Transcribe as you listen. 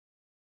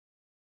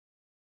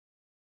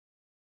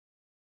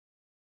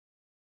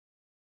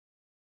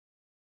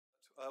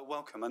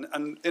Welcome,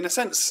 and in a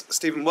sense,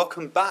 Stephen,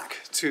 welcome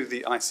back to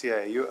the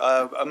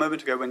ICA. A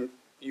moment ago when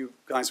you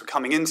guys were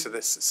coming into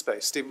this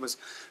space, Stephen was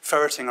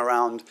ferreting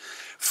around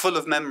full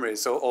of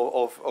memories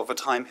of a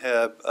time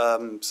here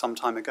some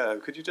time ago.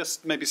 Could you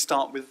just maybe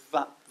start with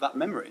that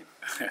memory?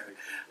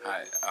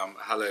 Hi,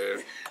 hello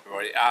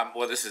everybody.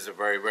 Well, this is a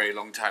very, very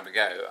long time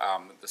ago,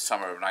 the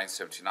summer of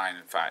 1979,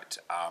 in fact.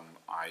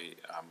 I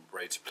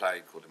wrote a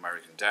play called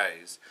American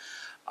Days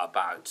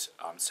about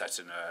set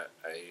in a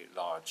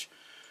large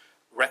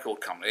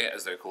record company,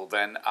 as they were called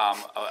then,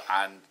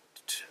 and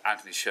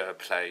Anthony Sher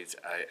played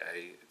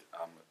a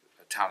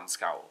talent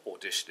scout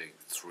auditioning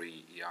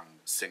 3 young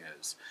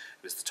singers.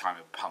 It was the time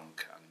of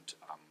punk, and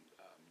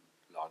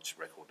large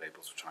record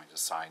labels were trying to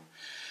sign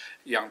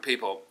young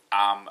people,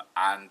 and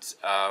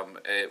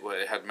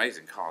it had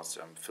amazing cast.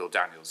 Phil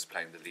Daniels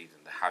playing the lead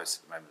in The House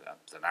at the moment.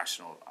 The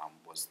National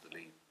was the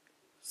lead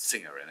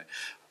singer in it,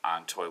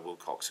 and Toy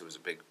Wilcox, who was a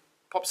big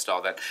pop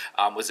star then,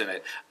 was in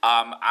it,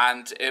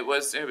 and it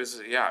was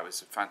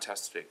a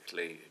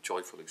fantastically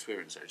joyful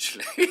experience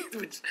actually.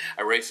 Which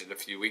I wrote it in a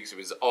few weeks. It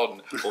was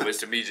on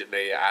almost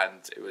immediately,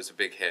 and it was a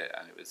big hit,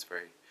 and it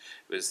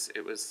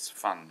was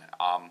fun.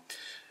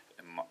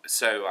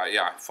 So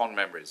fond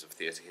memories of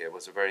theatre here. It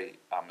was a very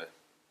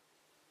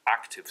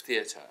active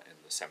theatre in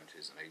the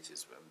 70s and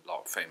 80s. A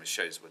lot of famous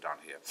shows were done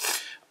here.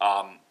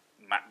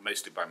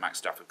 Mostly by Max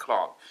Stafford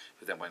Clark,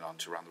 who then went on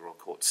to run the Royal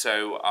Court.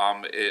 So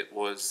it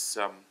was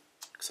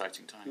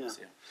exciting times.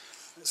 Yeah.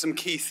 Some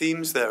key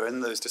themes there in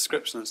those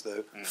descriptions,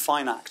 though: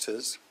 fine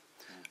actors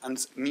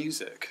and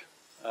music.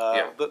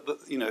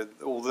 But you know,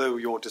 although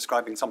you're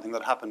describing something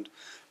that happened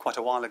quite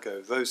a while ago,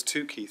 those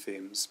two key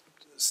themes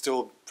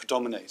still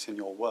predominate in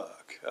your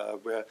work.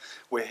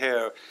 We're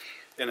here,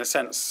 in a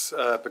sense,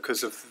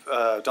 because of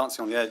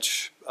Dancing on the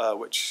Edge,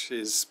 which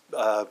is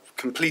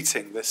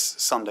completing this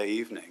Sunday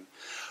evening.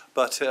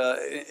 But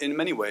in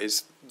many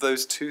ways,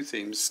 those two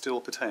themes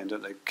still pertain,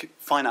 don't they?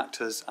 Fine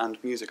actors and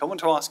music. I want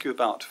to ask you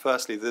about,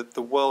 firstly,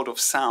 the world of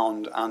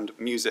sound and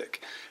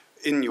music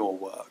in your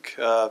work.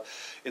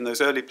 In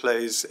those early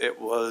plays, it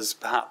was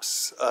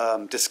perhaps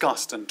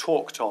discussed and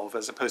talked of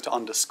as opposed to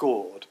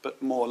underscored,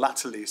 but more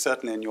latterly,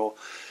 certainly in your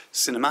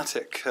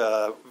cinematic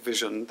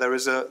vision, there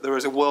is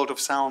a world of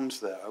sound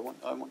there. I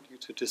want you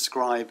to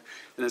describe,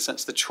 in a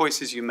sense, the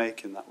choices you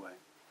make in that way.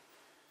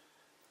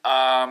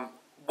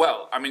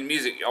 Well, I mean,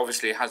 music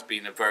obviously has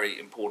been a very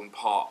important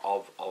part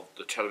of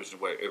the television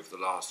work over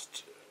the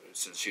last,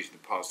 since shooting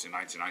the past in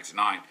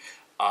 1999.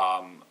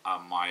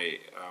 My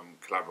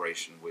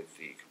collaboration with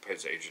the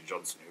composer Adrian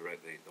Johnson, who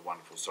wrote the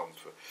wonderful songs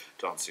for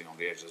Dancing on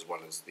the Edge, as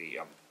well as the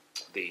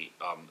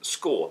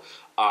score,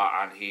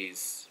 and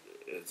it's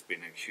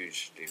been a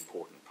hugely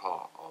important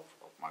part of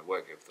my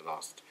work over the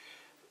last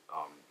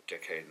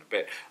decade and a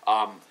bit.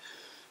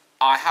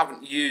 I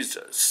haven't used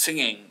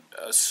singing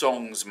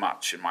songs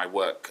much in my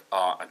work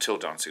until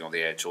Dancing on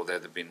the Edge, although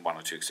there have been one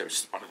or two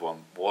exceptions. One of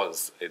them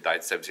was in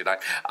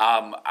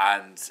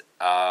 1979,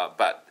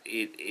 but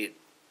it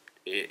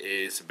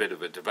is a bit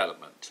of a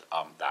development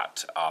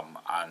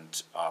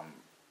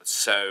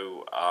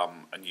so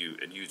a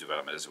new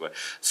development, as it were.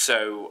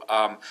 So,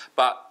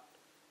 but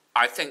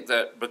I think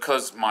that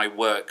because my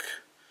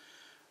work,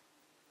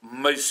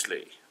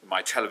 mostly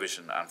my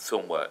television and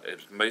film work,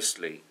 is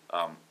mostly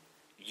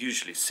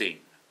usually seen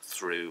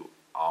through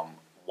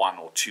one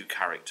or two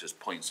characters'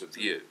 points of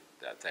view,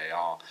 that they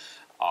are,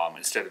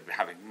 instead of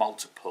having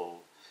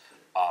multiple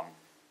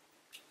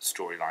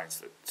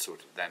storylines that sort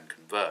of then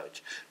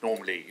converge,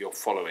 normally you're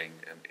following,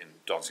 in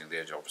Dancing on the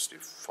Edge, obviously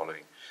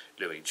following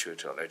Louis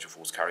Chiwetel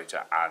Ejiofor's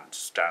character and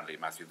Stanley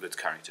Matthew Good's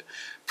character.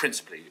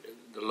 Principally,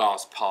 the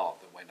last part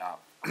that went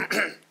out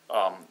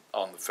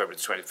on the February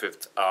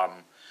 25th,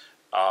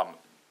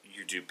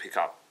 you do pick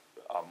up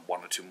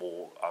one or two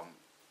more,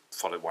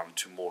 follow one or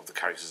two more of the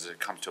characters as it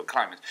comes to a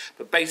climax.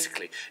 But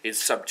basically,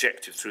 it's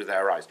subjective through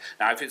their eyes.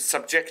 Now, if it's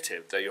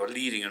subjective, that you're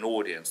leading an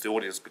audience, the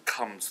audience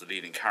becomes the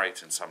leading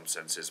character in some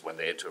senses when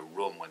they enter a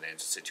room, when they enter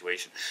a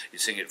situation. You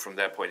sing it from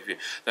their point of view.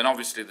 Then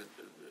obviously, the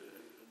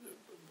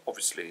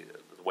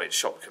way it's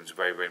shot becomes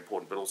very, very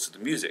important, but also the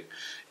music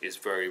is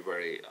very,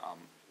 very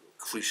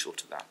crucial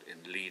to that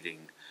in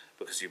leading,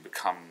 because you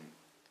become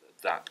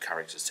that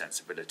character's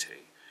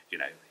sensibility. You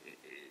know,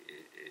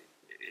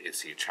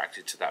 is he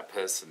attracted to that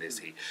person? Is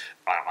he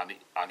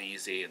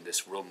uneasy in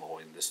this room or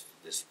in this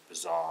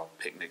bizarre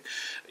picnic?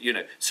 You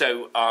know,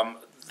 so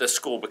the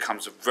score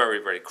becomes a very,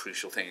 very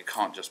crucial thing. It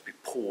can't just be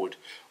poured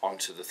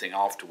onto the thing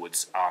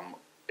afterwards,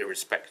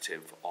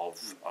 irrespective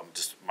of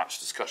just much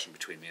discussion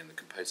between me and the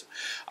composer.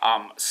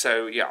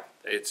 So yeah,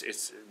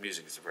 it's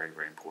music is a very,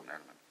 very important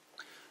element.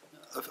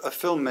 A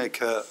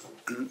filmmaker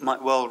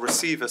might well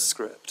receive a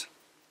script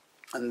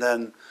and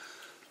then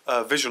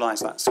visualize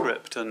that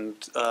script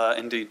and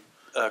indeed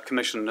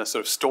commission a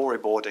sort of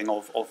storyboarding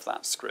of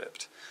that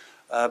script.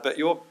 But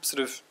you're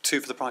sort of two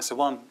for the price of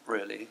one,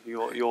 really.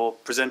 You're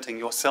presenting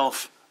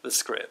yourself the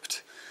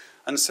script.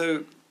 And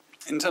so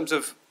in terms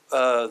of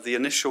the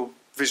initial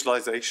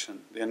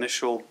visualization, the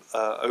initial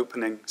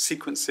opening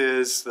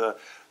sequences, the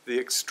the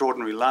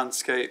extraordinary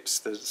landscapes,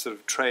 the sort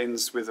of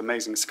trains with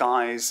amazing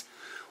skies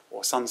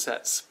or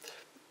sunsets.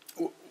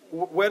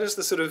 Where does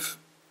the sort of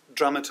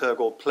dramaturg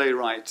or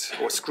playwright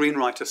or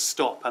screenwriter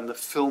stop and the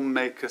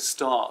filmmaker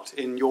start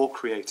in your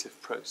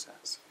creative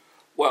process?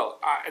 Well,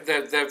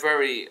 they're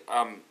very,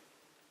 I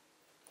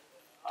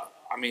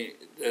mean,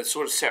 they're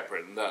sort of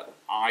separate in that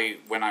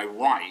when I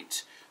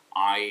write,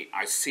 I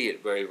see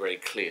it very, very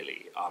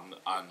clearly, and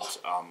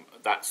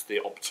that's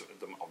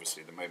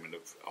obviously the moment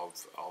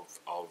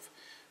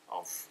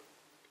of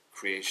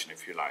creation,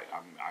 if you like. I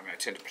mean, I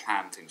tend to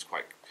plan things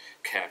quite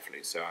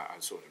carefully, so I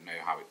sort of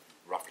know how it's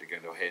roughly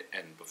going to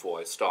end before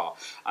I start,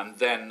 and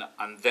then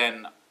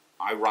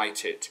I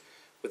write it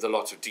with a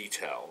lot of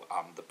detail.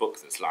 The book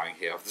that's lying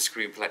here of the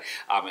screenplay,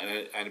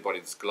 and anybody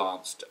that's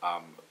glanced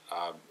at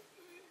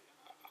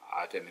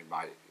any of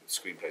my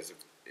screenplays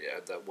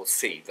that will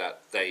see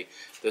that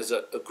there's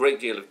a great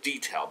deal of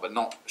detail, but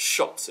not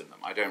shots in them.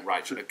 I don't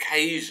write.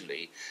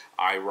 Occasionally,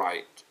 I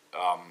write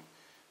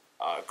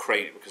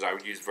crane, because I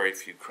would use very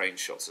few crane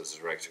shots as a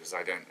director,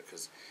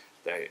 because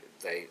they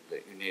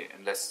you need,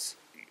 unless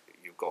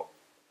you've got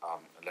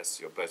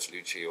unless you're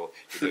Bertolucci or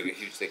you're doing a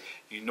huge thing,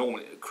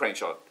 crane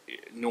shot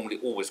normally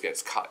always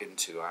gets cut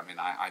into. I mean,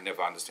 I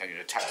never understand.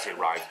 Taxi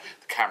arrived,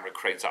 the camera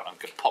cranes up and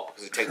could pop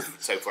because it takes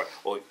so far,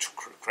 or it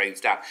cranes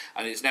down,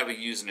 and it's never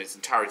used in its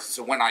entirety.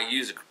 So when I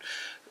use a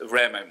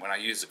rare moment when I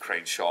use a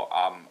crane shot,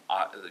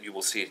 you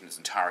will see it in its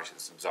entirety.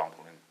 As an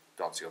example, in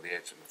Dancing on the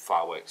Edge and the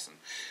fireworks and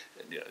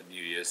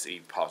New Year's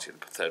Eve party,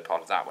 and the third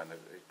part of that, when the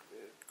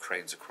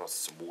cranes across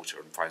some water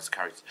and finds the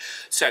characters.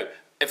 So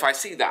if I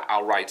see that,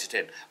 I'll write it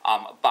in.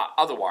 But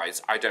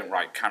otherwise, I don't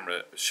write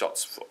camera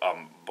shots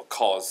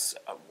because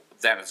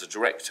then, as a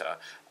director,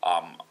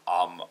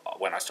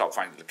 when I start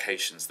finding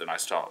locations, then I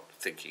start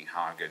thinking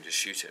how I'm going to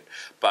shoot it.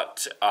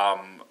 But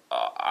and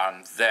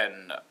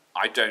then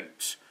I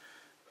don't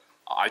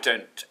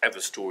ever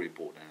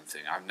storyboard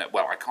anything.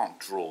 I can't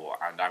draw,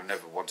 and I've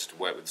never wanted to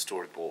work with a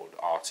storyboard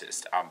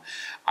artist.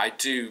 I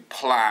do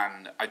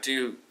plan.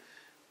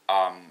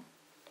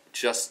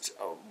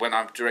 When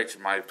I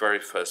directed my very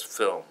first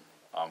film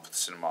for the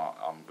cinema,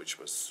 which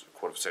was a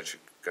quarter of a century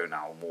ago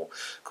now or more,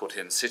 called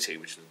Hidden City,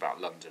 which was about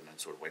London and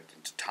sort of went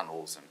into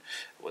tunnels, and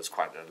it was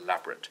quite an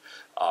elaborate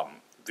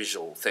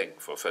visual thing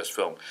for a first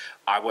film.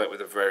 I worked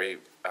with a very,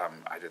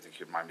 I don't think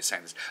you'd mind me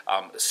saying this,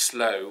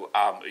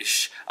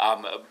 slow-ish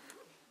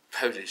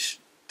Polish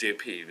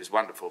DOP. He was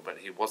wonderful, but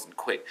he wasn't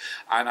quick.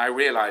 And I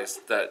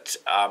realised that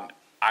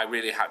I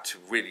really had to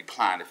really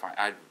plan.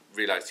 I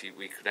realised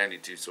we could only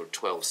do sort of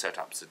 12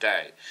 setups a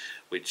day,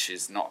 which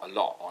is not a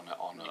lot on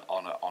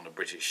a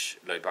British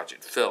low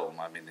budget film.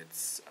 I mean,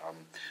 it's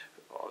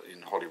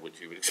in Hollywood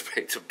you would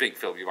expect a big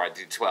film, you might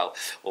do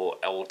 12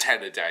 or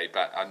 10 a day,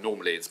 but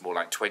normally it's more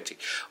like 20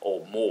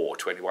 or more,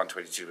 21,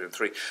 22 and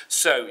 3.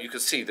 So you can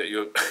see that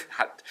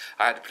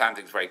I had to plan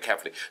things very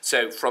carefully.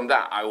 So from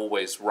that I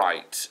always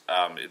write,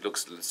 it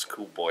looks like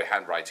schoolboy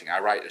handwriting,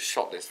 I write a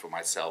shot list for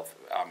myself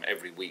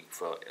every week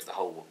for the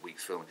whole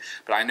week's filming,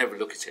 but I never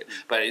look at it.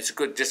 But it's a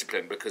good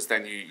discipline, because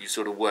then you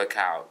sort of work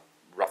out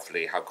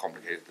roughly how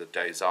complicated the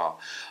days are.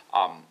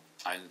 And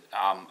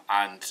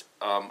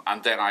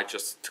then I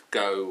just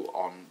go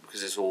on,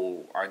 because it's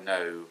all I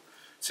know,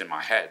 it's in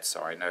my head,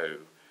 so I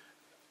know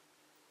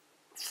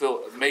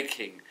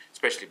making,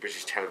 especially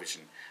British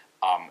television,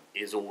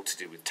 is all to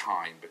do with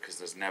time, because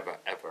there's never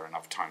ever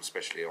enough time,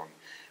 especially on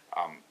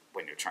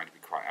when you're trying to be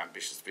quite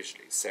ambitious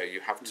visually. So you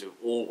have to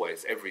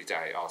always, every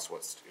day, ask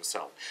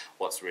yourself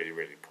what's really,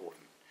 really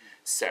important.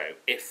 So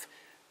if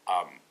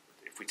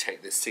we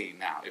take this scene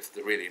now, if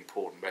the really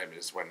important moment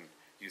is when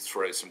you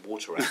throw some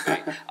water at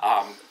me,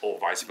 or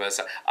vice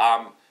versa,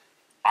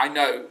 I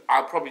know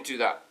I'll probably do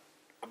that,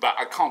 but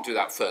I can't do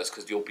that first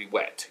because you'll be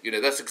wet.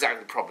 That's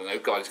exactly the problem. Oh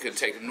God, it's going to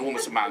take an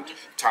enormous amount of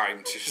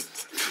time to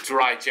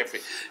dry Jeff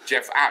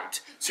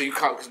out. So you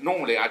can't, because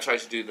normally I try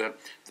to do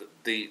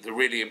the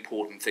really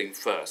important thing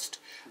first,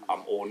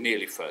 or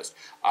nearly first.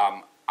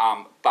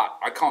 But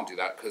I can't do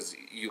that because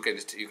you're going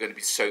to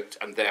be soaked,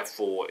 and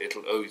therefore and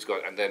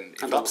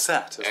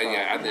upset as well.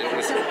 Yeah, and then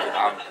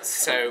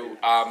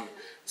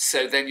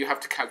so then you have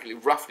to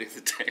calculate roughly the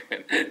day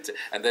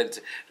and then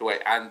to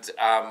wait,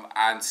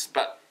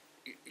 but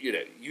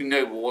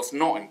what's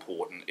not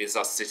important is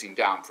us sitting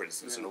down, for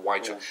instance, in a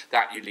wide shot.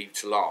 That you leave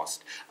to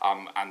last,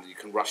 and you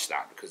can rush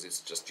that because it's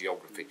just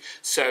geography.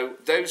 So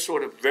those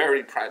sort of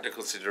very practical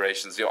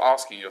considerations you're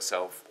asking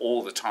yourself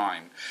all the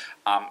time,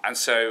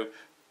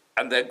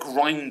 and they're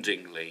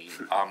grindingly,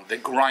 they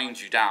grind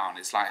you down.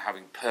 It's like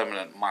having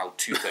permanent mild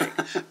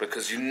toothache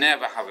because you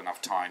never have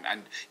enough time.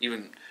 And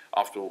even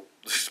after all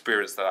the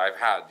experience that I've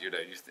had, you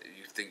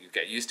think you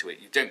get used to it.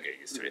 You don't get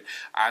used to it.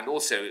 And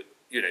also,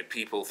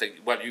 people think,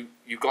 well,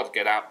 you've got to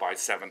get out by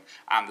 7,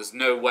 and there's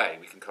no way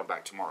we can come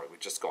back tomorrow. We've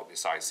just got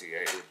this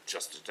ICA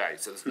just today,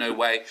 so there's no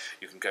way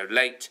you can go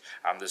late,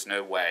 and there's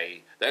no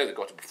way they've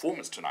got a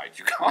performance tonight.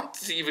 You can't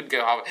even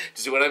go half. Do you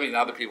see what I mean?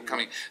 Other people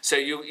coming, so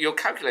you're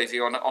calculating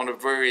on a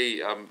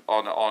very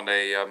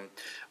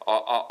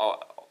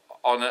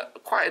on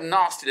quite a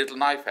nasty little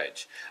knife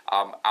edge,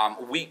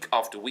 week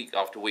after week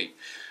after week.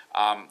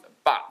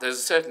 But there's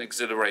a certain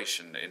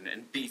exhilaration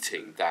in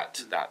beating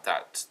that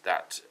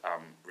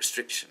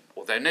restriction,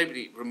 although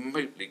nobody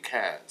remotely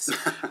cares.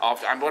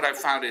 And what I've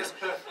found is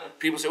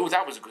people say, "Oh,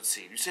 that was a good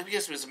scene." You say,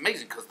 "Yes, it was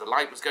amazing because the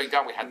light was going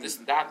down. We had this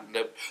and that, and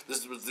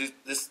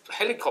this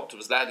helicopter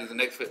was landing the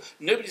next field."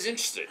 Nobody's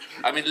interested.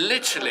 I mean,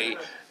 literally,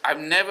 I've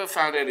never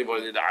found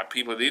anybody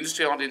people in the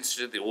industry aren't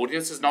interested. The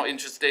audience is not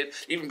interested.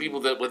 Even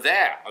people that were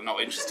there are not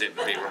interested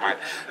in being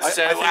reminded.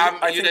 So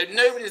you know,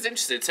 nobody's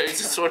interested. So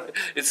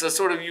it's a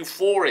sort of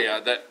euphoria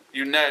that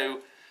you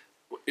know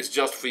is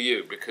just for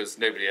you because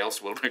nobody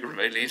else will be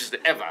remotely interested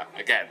ever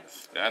again.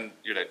 And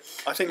you know,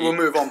 I think we'll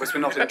move on because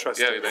we're not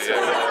interested.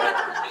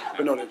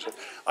 We're not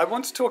interested. I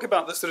want to talk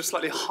about the sort of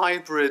slightly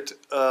hybrid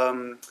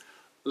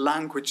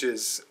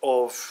languages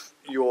of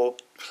your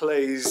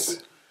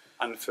plays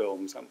and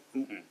films,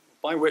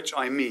 by which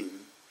I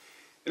mean,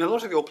 in a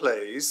lot of your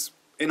plays,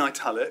 in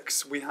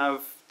italics, we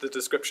have the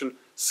description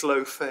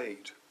slow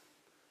fade,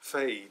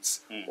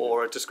 fades,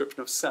 or a description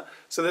of sound.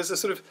 So there's a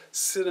sort of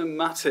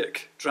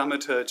cinematic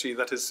dramaturgy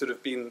that has sort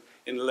of been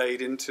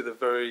inlaid into the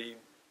very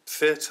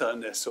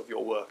theatre-ness of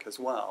your work as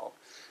well.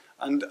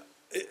 And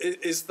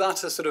is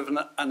that a sort of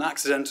an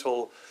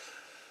accidental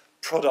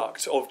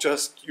product of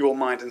just your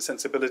mind and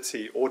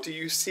sensibility, or do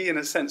you see, in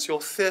a sense,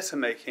 your theatre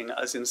making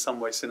as in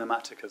some way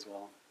cinematic as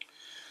well?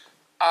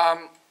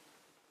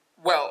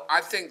 Well,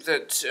 I think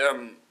that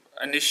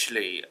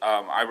initially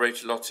I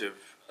wrote a lot of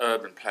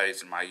urban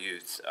plays in my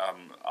youth,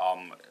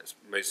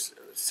 most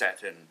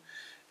set in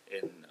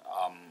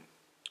a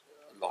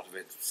lot of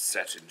it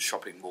set in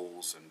shopping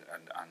malls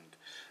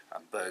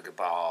and burger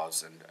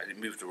bars, and it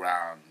moved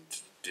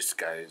around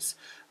discos,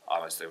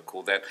 as they were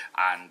called then,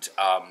 and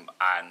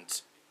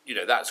you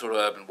know, that sort of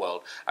urban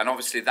world. And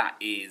obviously that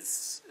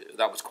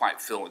was quite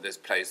filmed. There's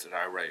plays that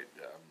I wrote,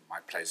 my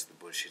Place of the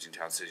Bush, Hitting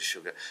Town City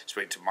Sugar,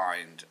 spring to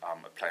mind,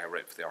 a play I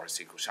wrote for the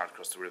RSC called Shout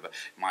Across the River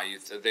in my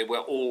youth. They were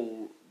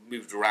all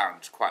moved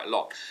around quite a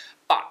lot.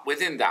 But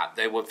within that,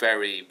 they were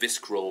very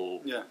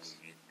visceral, yes.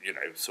 You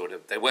know, sort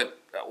of, they weren't,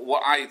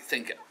 what I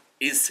think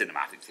is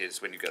cinematic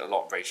is when you get a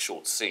lot of very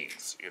short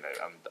scenes, you know,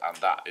 and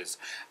that is,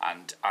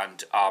 and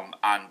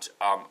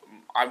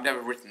I've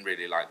never written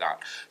really like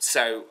that.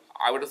 So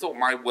I would have thought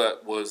my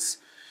work was,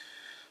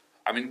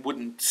 I mean,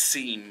 wouldn't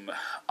seem,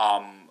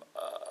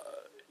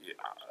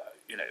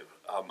 you know,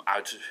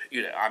 out,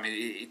 you know, I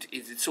mean,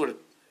 it sort of,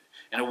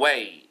 in a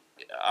way,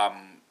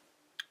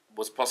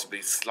 was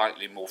possibly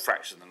slightly more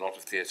fractured than a lot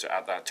of theatre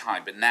at that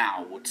time, but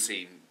now would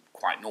seem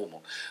quite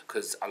normal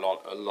because a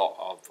lot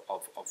of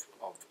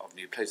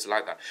new plays are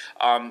like that.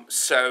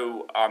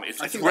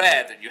 It's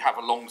rare that you have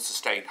a long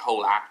sustained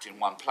whole act in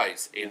one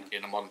place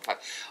in a modern play.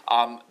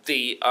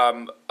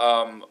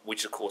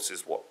 Which of course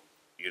is what,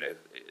 you know,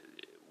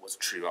 was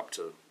true up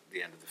to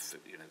the end of the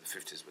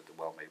 50s with the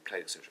well-made play,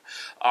 etc.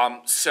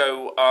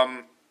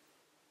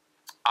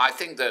 I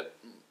think that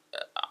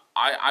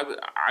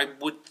I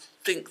would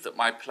think that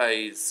my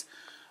plays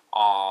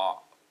are,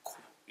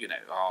 you know,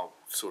 are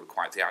sort of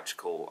quite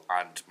theatrical,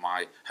 and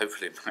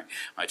hopefully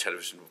my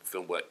television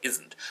film work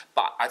isn't.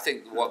 But I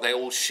think what they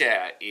all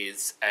share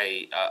is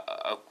a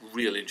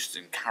real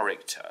interesting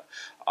character,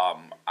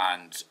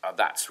 and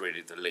that's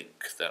really the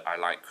link that I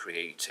like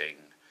creating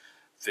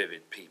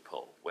vivid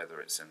people,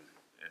 whether it's in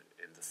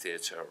the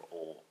theatre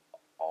or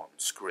on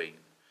screen.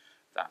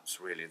 That's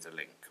really the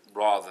link,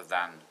 rather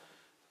than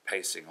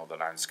pacing or the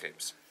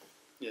landscapes.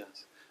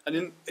 Yes. And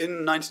in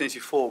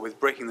 1984, with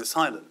Breaking the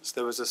Silence,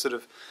 there was a sort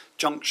of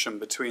junction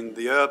between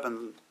the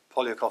urban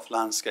Poliakoff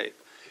landscape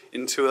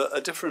into a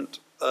different,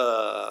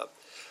 sort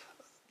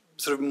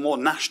of more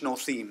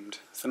national-themed,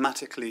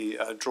 thematically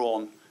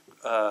drawn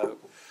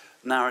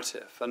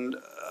narrative. And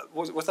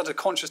was that a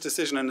conscious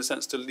decision, in a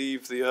sense, to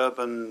leave the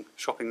urban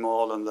shopping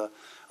mall and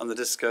the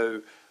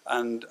disco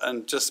and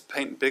just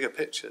paint bigger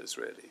pictures,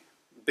 really,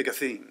 bigger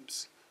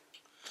themes?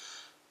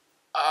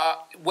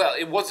 Well,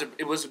 it was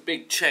a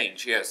big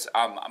change, yes,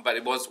 but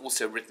it was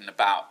also written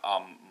about,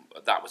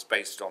 that was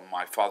based on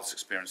my father's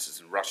experiences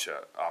in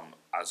Russia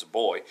as a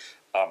boy.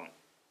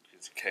 He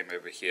came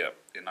over here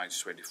in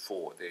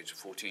 1924 at the age of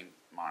 14.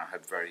 My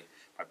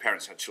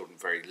parents had children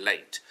very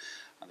late,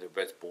 and they were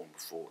both born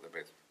before,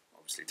 they're both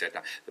obviously dead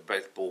now, they're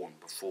both born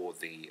before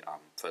the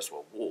First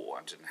World War,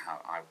 and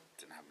I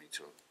didn't have me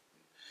till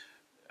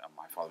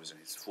my father was in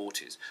his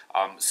 40s.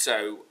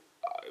 So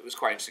it was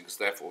quite interesting because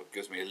therefore it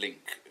gives me a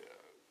link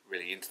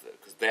really into that,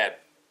 because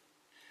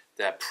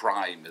their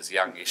prime as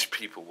youngish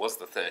people was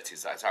the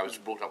 30s. I was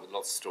brought up with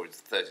lots of stories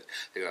of the 30s.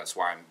 I think that's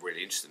why I'm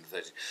really interested in the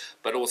 30s.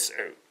 But also,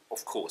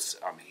 of course,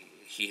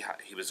 he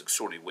was an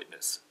extraordinary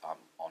witness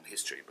on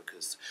history,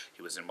 because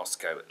he was in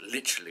Moscow,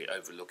 literally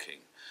overlooking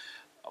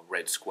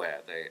Red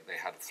Square. They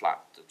had a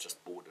flat that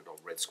just bordered on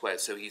Red Square,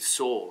 so he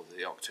saw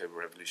the October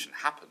Revolution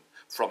happen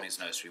from his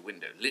nursery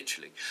window,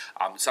 literally.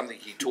 Something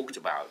he talked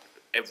about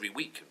every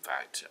week, in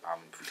fact,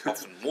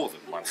 often more than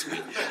once a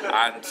week.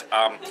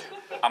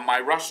 And my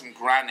Russian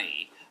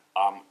granny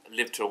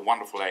lived to a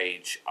wonderful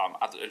age,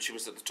 and she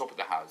was at the top of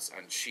the house,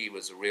 and she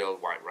was a real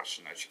White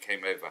Russian, and she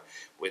came over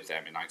with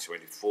them in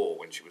 1984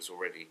 when she was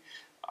already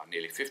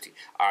nearly 50,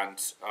 and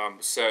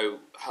so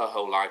her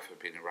whole life had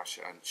been in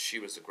Russia, and she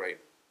was a great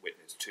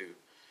witness too.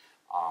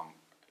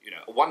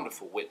 A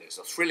wonderful witness,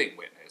 a thrilling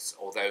witness,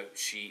 although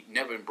she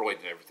never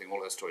embroidered everything.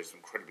 All her stories were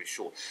incredibly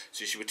short.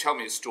 So she would tell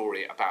me a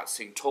story about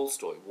seeing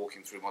Tolstoy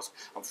walking through Moscow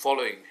and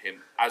following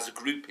him as a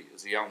groupie,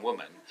 as a young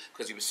woman,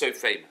 because he was so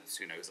famous,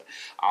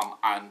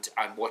 and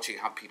watching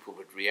how people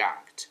would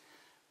react.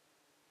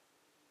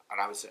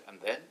 And I was, and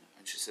then?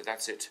 And she said,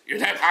 that's it.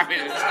 I mean,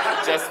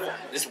 it's just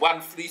this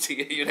one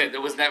fleeting,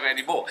 there was never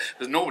any more.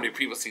 Because normally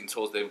people seen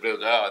Tolstoy, and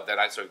then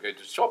I started going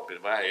to shop,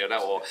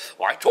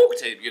 or I talked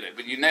to him,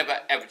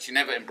 but she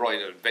never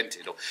embroidered or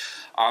invented.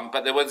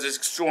 But there was this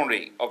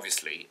extraordinary,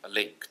 obviously, a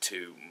link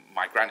to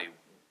my granny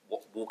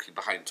walking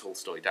behind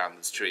Tolstoy down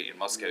the street in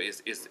Moscow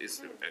is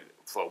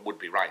for a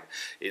would-be writer,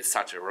 is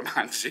such a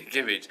romantic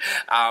image.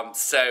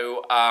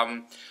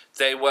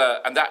 They were,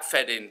 and that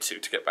fed into,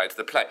 to get back to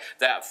the play,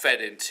 that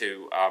fed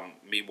into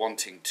me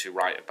wanting to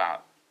write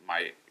about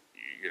my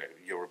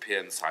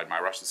European side, my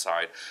Russian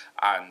side,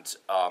 and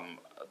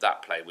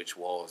that play, which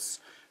was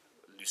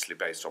loosely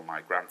based on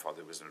my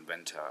grandfather, who was an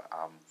inventor,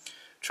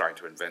 trying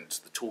to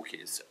invent the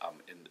talkies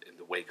in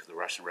the wake of the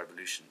Russian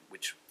Revolution,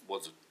 which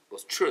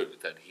was true,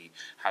 that he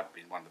had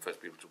been one of the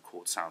first people to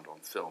record sound on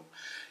film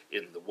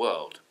in the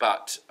world,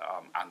 but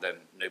and then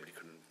nobody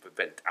could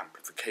invent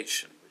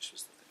amplification, which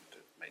was the thing to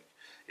make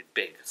it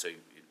big, so you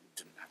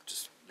didn't have to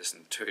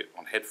listen to it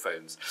on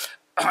headphones.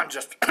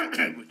 Just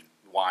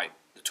why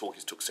the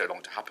talkies took so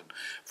long to happen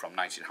from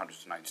 1900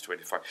 to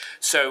 1925.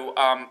 So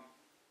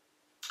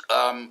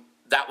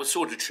that was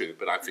sort of true,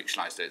 but I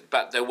fictionalized it.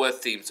 But there were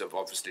themes of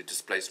obviously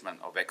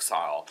displacement, of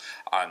exile,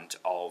 and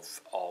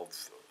of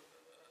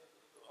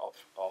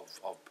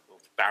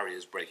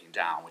barriers breaking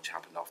down, which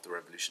happened after the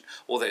revolution.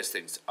 All those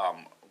things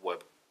were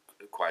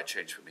quite a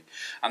change for me,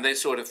 and they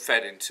sort of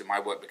fed into my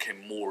work.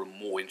 Became more and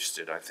more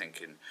interested, I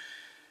think,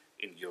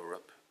 in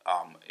Europe,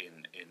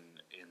 in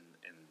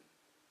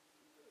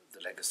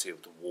the legacy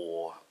of the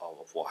war,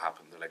 of what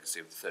happened, the legacy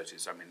of the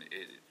 30s. I mean,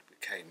 it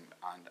became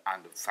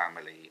and of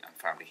family and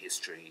family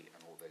history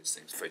and all those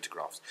things,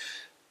 photographs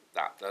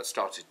that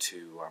started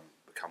to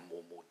become more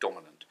and more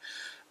dominant.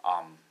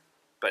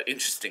 But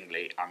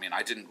interestingly, I mean,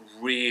 I didn't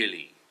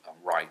really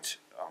write,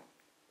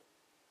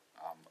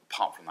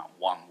 apart from that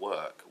one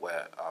work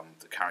where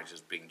the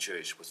characters being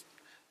Jewish was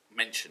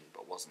mentioned,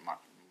 but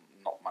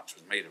not much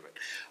was made of it,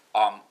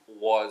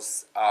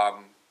 was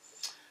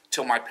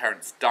till my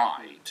parents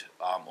died,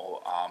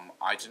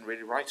 I didn't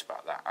really write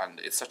about that. And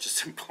it's such a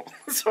simple,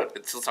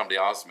 until somebody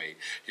asked me,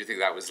 do you think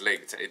that was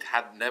linked? It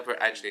had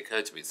never actually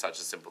occurred to me, such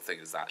a simple thing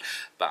as that.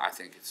 But I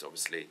think it's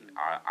obviously,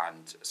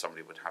 and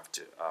somebody would have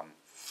to,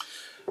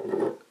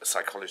 a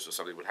psychologist or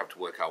somebody would have to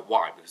work out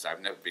why, because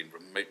I've never been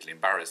remotely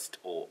embarrassed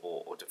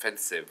or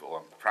defensive, or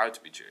I'm proud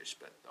to be Jewish,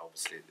 but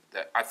obviously,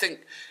 I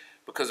think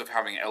because of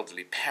having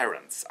elderly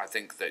parents, I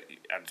think that,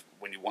 and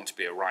when you want to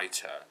be a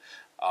writer,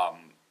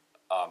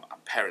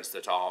 and parents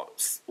that are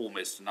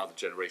almost another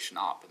generation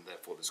up, and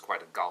therefore there's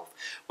quite a gulf.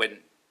 When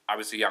I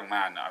was a young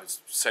man, I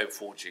was so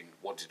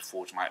wanted to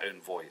forge my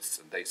own voice,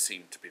 and they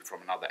seemed to be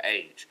from another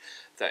age,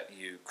 that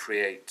you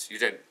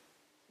don't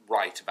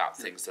write about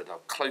things that are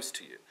close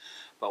to you.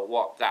 But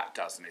what that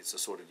does, and it's a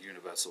sort of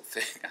universal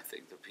thing, I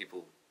think, that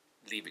people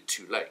leave it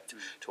too late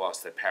to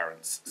ask their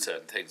parents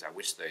certain things. I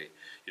wish there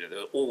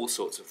are all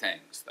sorts of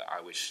things that I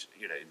wish,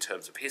 in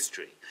terms of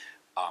history,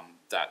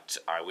 that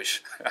I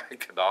wish I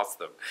could ask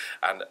them.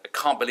 And I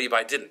can't believe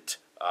I didn't,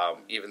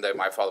 even though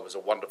my father was a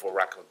wonderful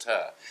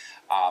raconteur.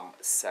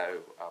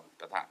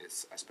 But that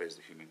is, I suppose,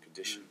 the human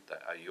condition,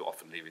 that you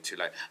often leave it too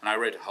late. And I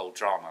wrote a whole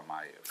drama,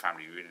 my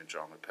family reunion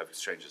drama, Perfect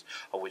Strangers,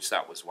 of which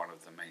that was one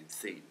of the main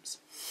themes.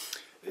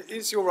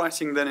 Is your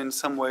writing then in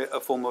some way a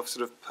form of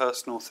sort of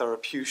personal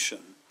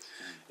therapeution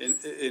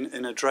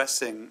in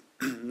addressing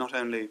not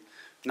only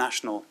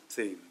national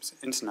themes,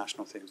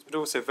 international themes, but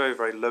also very,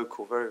 very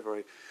local, very,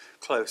 very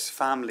close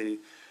family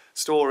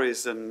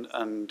stories and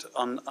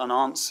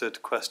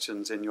unanswered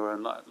questions in your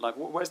own life? Like,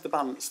 where's the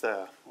balance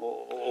there?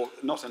 Or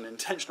not an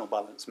intentional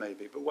balance,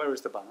 maybe, but where is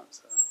the balance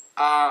there?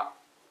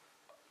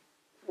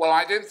 Well,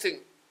 I don't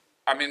think...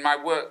 I mean, my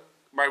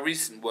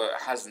recent work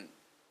hasn't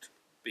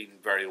been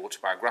very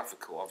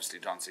autobiographical. Obviously,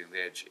 Dancing on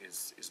the Edge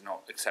is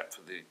not, except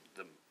for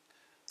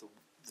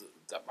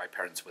that my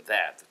parents were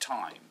there at the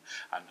time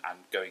and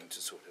going to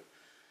sort of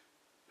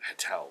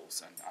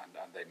hotels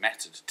and they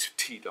met at a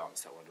tea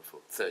dance, that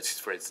wonderful 30s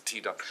phrase, the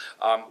tea dance.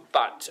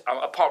 But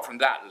apart from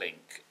that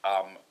link,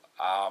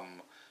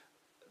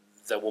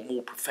 there were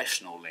more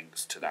professional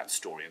links to that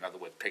story. In other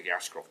words, Peggy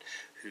Ashcroft,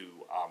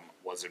 who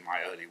was in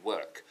my early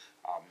work,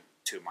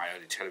 two of my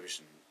early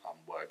television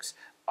works,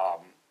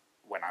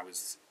 when I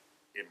was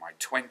in my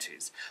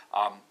 20s,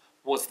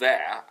 was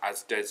there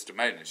as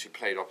Desdemona. She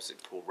played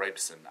opposite Paul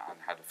Robeson and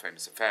had a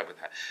famous affair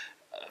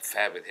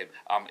with him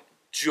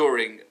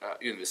during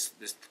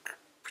this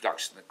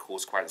production that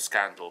caused quite a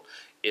scandal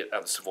at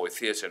the Savoy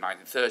Theatre in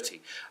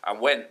 1930. And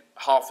when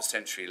half a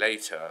century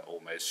later,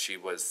 almost,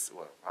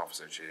 half a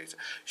century later,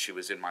 she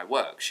was in my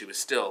work, she was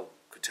still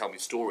could tell me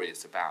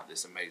stories about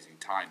this amazing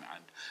time,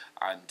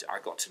 and I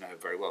got to know her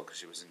very well because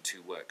she was in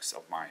two works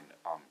of mine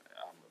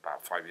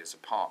about 5 years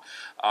apart,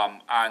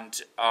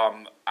 and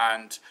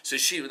so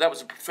that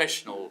was a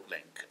professional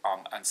link,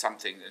 and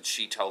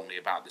she told me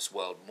about this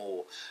world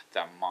more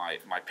than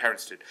my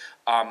parents did.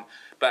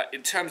 But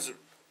in terms of,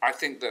 I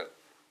think that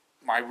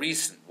my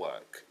recent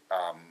work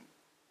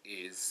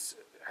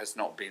has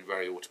not been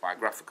very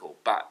autobiographical,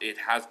 but it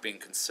has been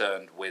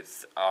concerned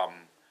with.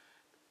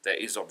 There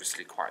is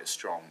obviously quite a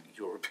strong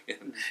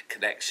European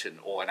connection,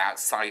 or an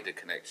outsider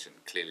connection.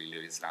 Clearly,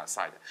 Louis is an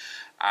outsider,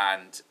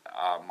 and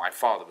my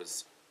father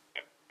was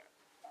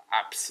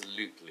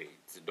absolutely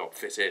did not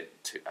fit in.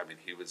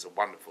 He was he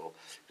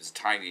was a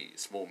tiny,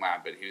 small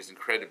man, but he was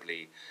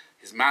incredibly.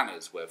 His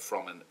manners were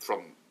from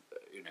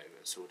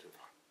sort of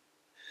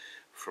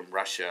from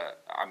Russia.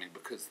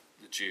 Because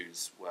the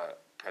Jews were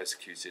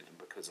persecuted, and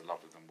because a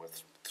lot of them were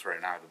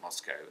thrown out of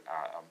Moscow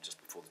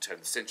just before the turn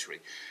of the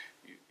century.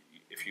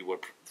 If you were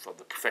from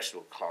the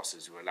professional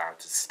classes who were allowed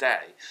to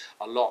stay,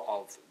 a lot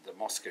of the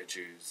Moscow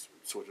Jews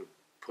sort of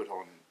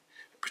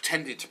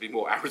pretended to be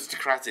more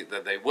aristocratic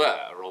than they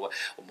were, or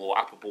more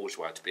upper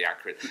bourgeois, to be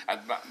accurate.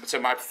 And so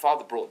my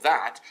father brought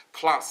that,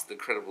 plus the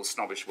incredible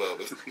snobbish world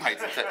of the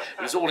 1930s.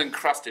 It was all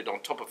encrusted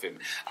on top of him,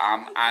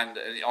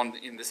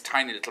 in this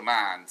tiny little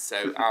man.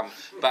 So,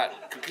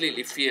 but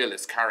completely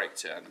fearless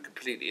character and a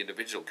completely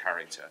individual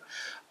character,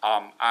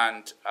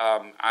 and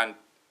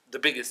the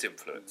biggest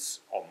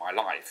influence on my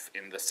life,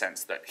 in the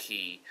sense that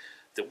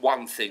the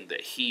one thing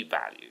that he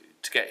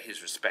valued, to get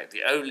his respect,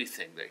 the only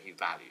thing that he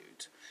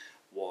valued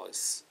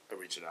was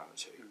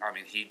originality.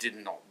 He did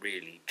not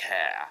really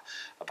care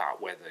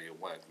about whether your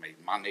work made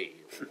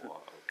money,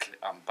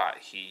 but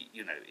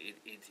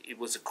it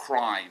was a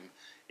crime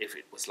if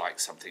it was like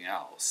something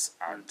else.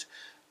 And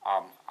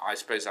I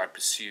suppose I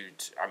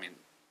pursued,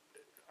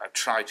 I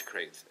tried to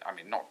create,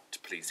 not to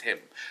please him,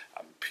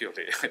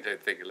 purely, I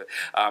don't think,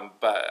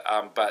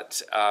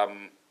 but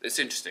it's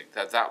interesting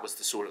that was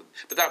the sort of,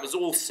 but that was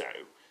also,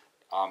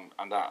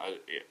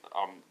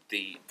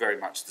 very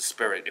much the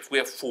spirit. If we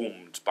are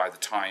formed by the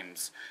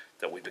times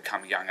that we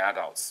become young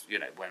adults,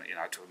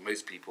 to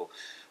most people,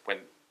 when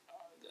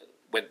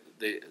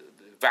the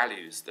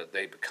values that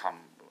they become,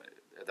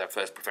 their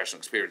first professional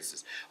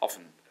experiences,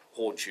 often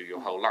haunt you your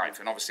whole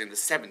life. And obviously in the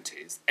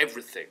 70s,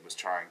 everything was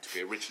trying to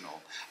be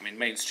original.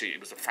 Mainstream,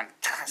 it was a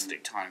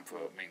fantastic time for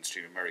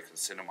mainstream American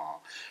cinema,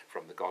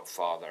 from The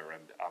Godfather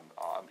and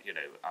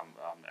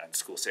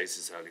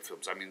Scorsese's early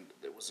films.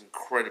 It was an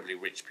incredibly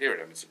rich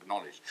period. It's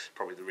acknowledged,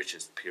 probably the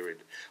richest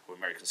period of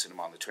American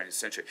cinema in the 20th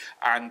century.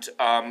 And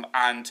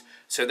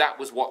so that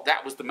was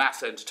the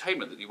mass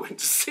entertainment that you went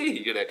to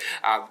see.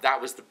 That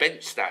was the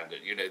bench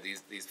standard.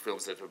 These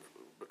films that have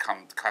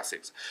become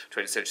classics,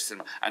 20th century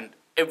cinema. And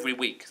every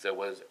week there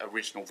was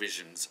original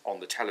visions on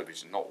the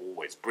television, not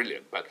always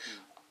brilliant, but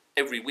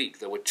every week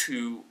there were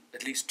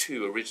at least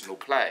two original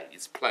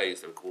plays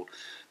they were called.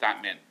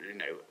 That meant,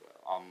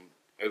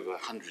 over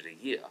 100 a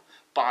year,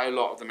 by a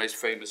lot of the most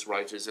famous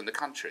writers in the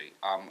country.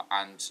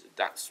 And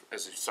that's,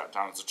 as you sat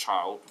down as a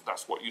child,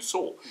 that's what you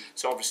saw.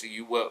 So obviously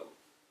you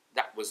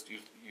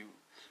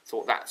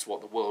thought that's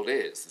what the world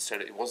is.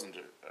 Instead, it wasn't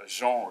a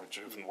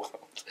genre-driven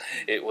world.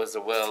 It was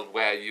a world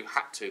where you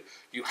had to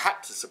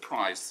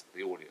surprise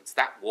the audience.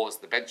 That was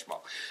the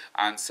benchmark,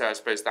 and so I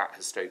suppose that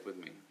has stayed with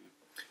me.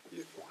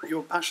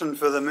 Your passion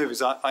for the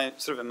movies, I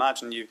sort of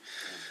imagine you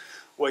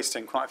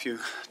wasting quite a few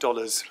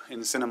dollars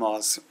in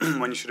cinemas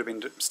when you should have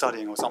been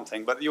studying or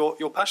something. But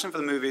your passion for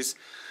the movies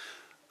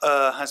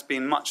has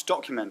been much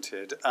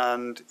documented,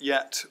 and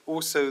yet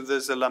also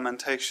there's a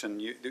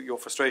lamentation, your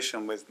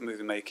frustration with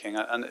movie making.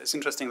 And it's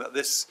interesting that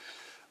this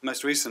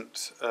most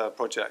recent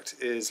project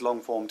is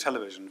long-form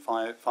television,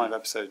 five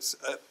episodes,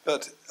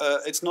 but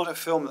it's not a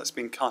film that's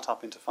been cut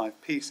up into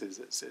 5 pieces.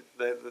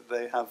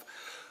 They have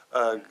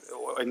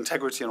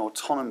integrity and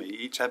autonomy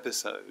each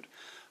episode.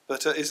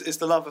 But is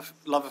the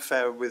love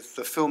affair with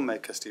the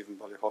filmmaker Stephen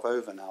Poliakoff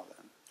over now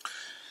then?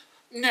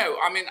 No,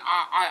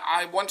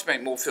 I want to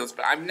make more films,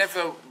 but I've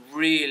never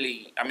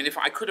really. If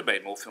I could have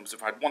made more films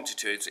if I'd wanted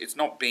to, it's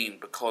not been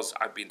because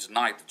I've been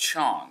denied the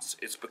chance.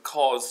 It's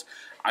because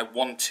I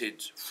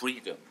wanted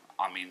freedom.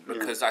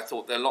 Because I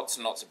thought there are lots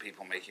and lots of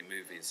people making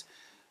movies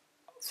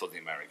for the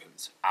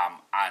Americans,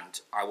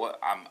 and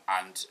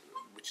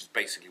which is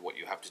basically what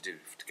you have to do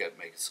to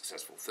make a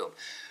successful film,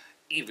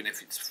 even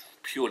if it's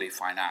purely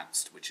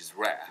financed, which is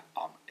rare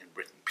in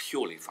Britain,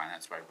 purely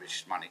financed by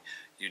British money.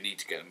 You need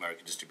to get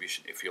American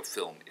distribution if your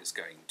film is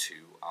going to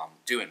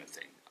do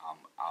anything.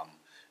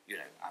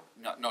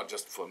 Not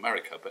just for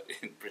America, but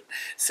in Britain.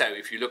 So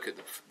if you look at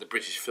the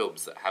British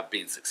films that have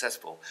been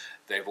successful,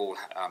 they've all,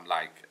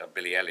 like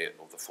Billy Elliot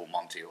or The Full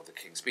Monty or The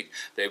King's Speech,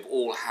 they've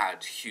all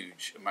had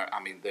huge,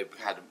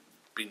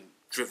 been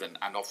driven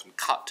and often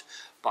cut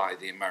by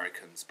the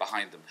Americans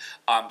behind them.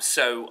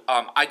 So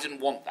I didn't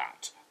want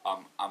that.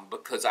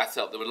 because I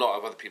felt there were a lot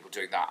of other people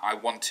doing that. I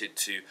wanted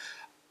to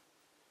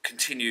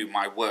continue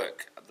my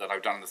work that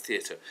I've done in the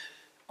theatre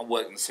and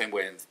work in the same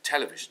way in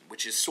television,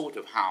 which is sort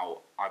of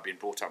how I've been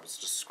brought up. As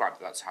described,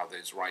 that's how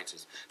those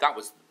writers. That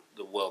was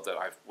the world that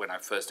when I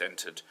first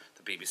entered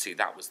the BBC.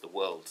 That was the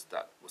world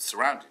that was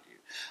surrounded you.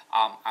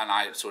 And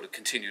I sort of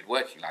continued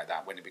working like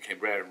that when it became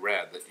rare and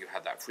rare that you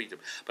had that freedom.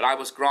 But I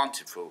was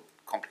granted, for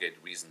complicated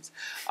reasons,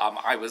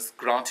 I was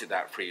granted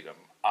that freedom,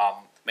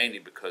 mainly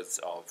because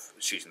of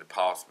Shooting the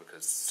Past,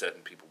 because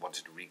certain people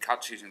wanted to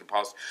recut Shooting the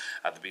Past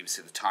at the BBC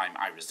at the time.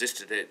 I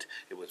resisted it.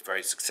 It was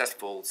very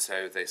successful,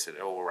 so they said,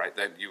 oh, all right,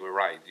 then you were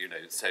right,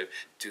 so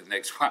do the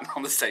next one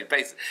on the same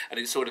basis. And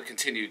it sort of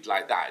continued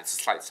like that. It's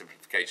a slight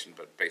simplification,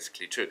 but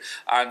basically true.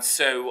 And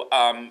so,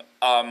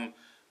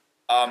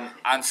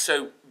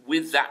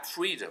 with that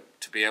freedom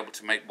to be able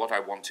to make what I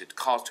wanted,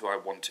 cast who I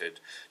wanted,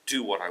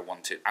 do what I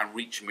wanted, and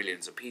reach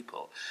millions of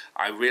people,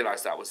 I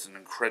realised that was an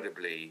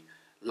incredibly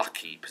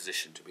lucky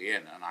position to be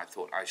in, and I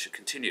thought I should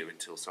continue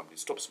until somebody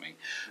stops me.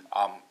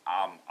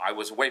 I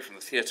was away from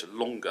the theatre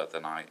longer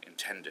than I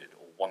intended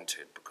or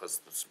wanted, because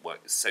this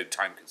work is so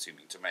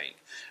time-consuming to make.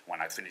 When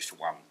I finished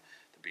one,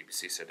 the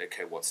BBC said,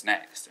 okay, what's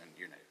next? And,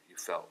 you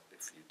felt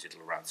if you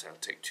diddle around, say, I'll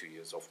take 2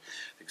 years off,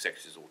 the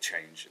executives all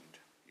change, and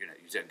you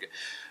don't get.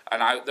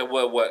 And there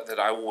were work that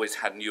I always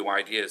had new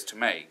ideas to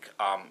make,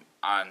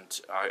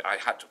 and I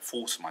had to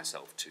force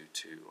myself to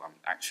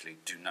actually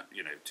do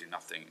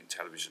nothing in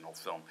television or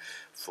film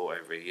for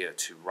over a year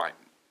to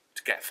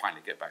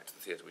finally get back to the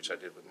theatre, which I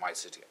did with My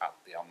City at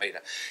the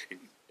Almeida in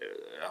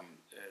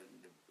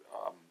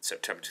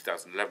September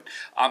 2011.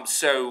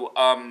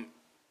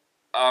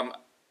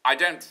 I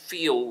don't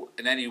feel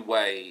in any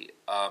way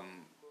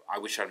I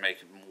wish I'd made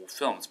more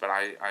films, but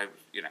I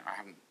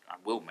haven't. I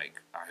will make,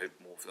 I hope,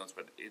 more films,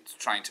 but it's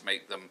trying to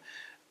make them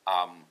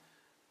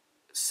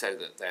so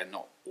that they're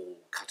not all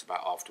cut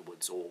about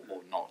afterwards or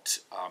not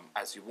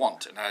as you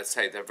want. And I'd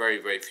say there are very,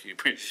 very few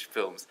British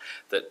films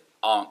that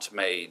aren't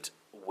made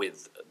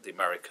with the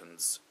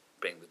Americans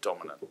being the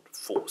dominant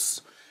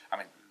force. I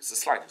mean, it's a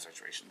slight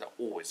exaggeration. There are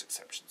always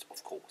exceptions,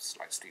 of course,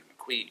 like Stephen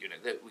McQueen,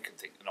 we can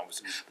think, and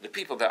obviously, but the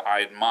people that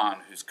I admire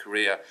and whose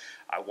career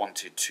I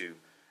wanted to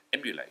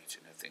emulate,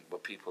 were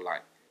people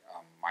like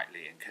Mike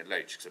Leigh and Ken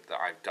Loach, except that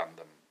I've done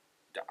them.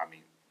 I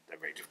mean, they're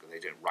very difficult. They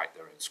don't write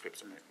their own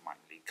scripts. I mean, Mike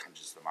Leigh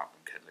conjures them up,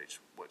 and Ken Loach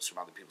works from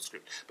other people's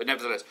scripts. But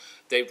nevertheless,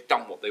 they've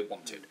done what they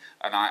wanted,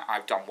 and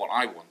I've done what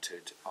I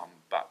wanted,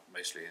 but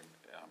mostly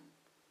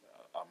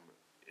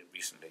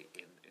recently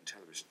in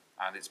television,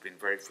 and it's been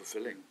very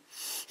fulfilling.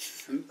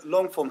 And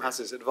long form has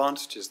its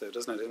advantages, though,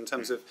 doesn't it? In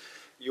terms of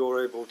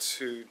you're able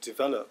to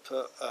develop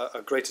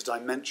a greater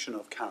dimension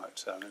of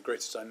character and a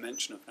greater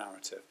dimension of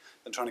narrative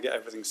than trying to get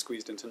everything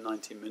squeezed into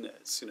 90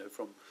 minutes,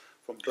 from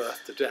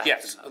birth to death.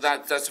 Yes,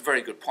 that's a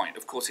very good point.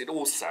 Of course, it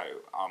also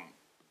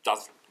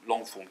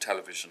long-form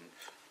television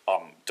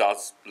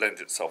does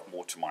lend itself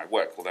more to my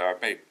work, although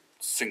I've made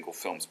single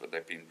films, but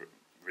they've been,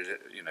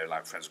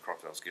 like Friends of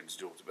Crocodiles, Gibbon's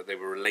Daughter, but they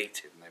were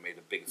related, and they made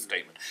a big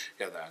statement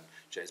together, and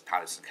Jay's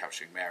Palace and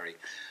Capturing Mary,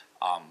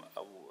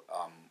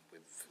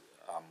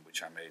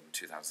 which I made in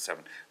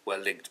 2007, were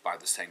linked by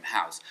the same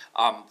house.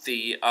 But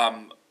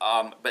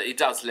it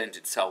does lend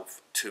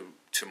itself to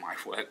my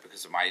work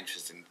because of my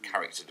interest in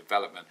character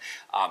development.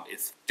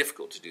 It's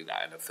difficult to do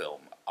that in a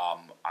film.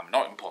 I'm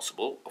not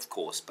impossible, of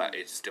course, but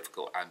it's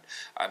difficult.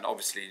 And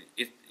obviously,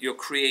 you're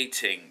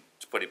creating,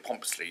 to put it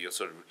pompously, you're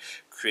sort of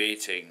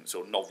creating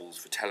sort of novels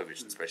for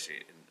television, especially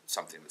in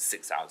something that's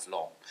 6 hours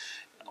long,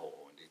 or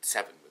indeed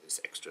 7 with this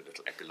extra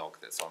little epilogue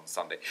that's on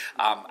Sunday.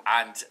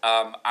 And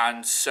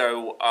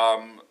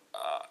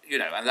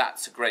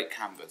that's a great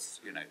canvas,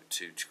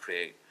 to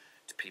create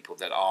to people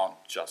that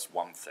aren't just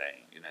one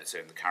thing, so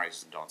in the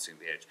characters in Dancing on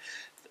the Edge,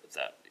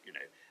 that,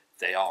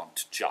 they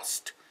aren't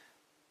just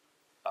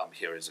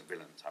heroes and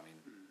villains. I mean,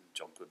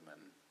 John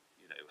Goodman,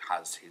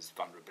 has his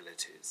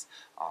vulnerabilities.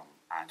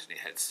 Anthony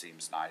Head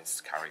seems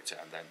nice character,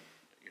 and then,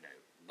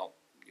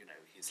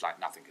 he's like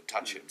nothing can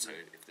touch him, so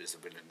if there's a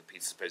villain in the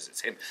piece, I suppose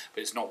it's him, but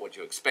it's not what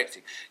you're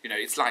expecting.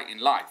 It's like in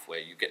life where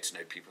you get to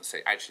know people and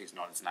say, actually, he's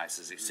not as nice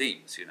as he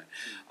seems,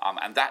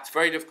 and that's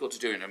very difficult to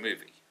do in a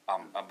movie,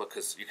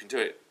 because you can do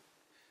it,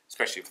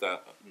 especially if they're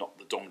not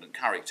the dominant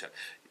character,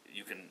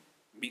 you can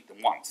meet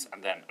them once,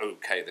 and then,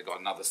 okay, they've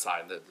got another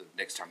side, the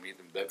next time you meet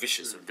them, they're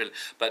vicious and villain.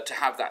 But to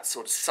have that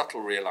sort of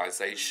subtle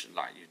realisation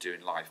like you do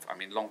in life, I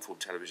mean, long-form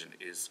television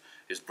is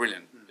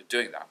brilliant at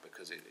doing that,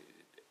 because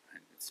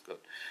it's got,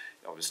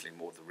 obviously,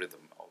 more the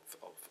rhythm of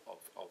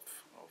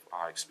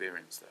our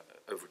experience, that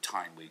over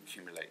time we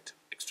accumulate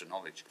extra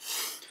knowledge.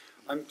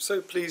 I'm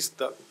so pleased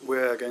that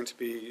we're going to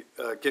be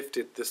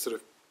gifted this sort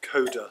of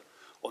coda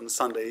on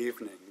Sunday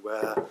evening,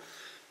 where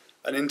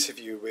an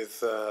interview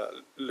with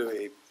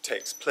Louis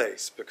takes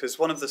place, because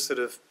one of the sort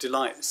of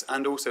delights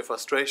and also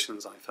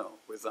frustrations I felt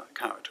with that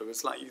character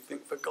was like, you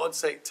think, for God's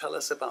sake, tell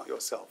us about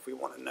yourself. We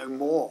want to know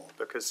more,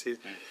 because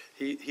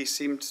he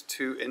seemed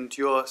to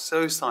endure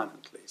so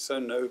silently, so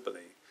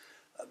nobly,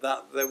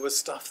 that there was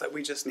stuff that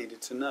we just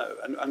needed to know.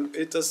 And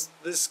it does,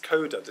 this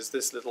coda, does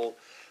this little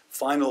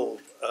final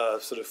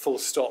sort of full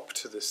stop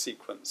to the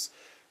sequence,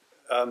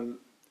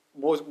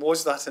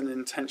 was that an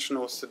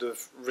intentional sort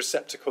of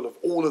receptacle of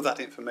all of that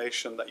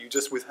information that you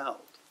just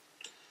withheld?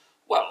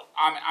 Well,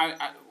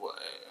 I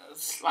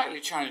slightly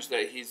challenged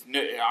that he's.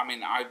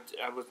 I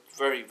was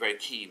very, very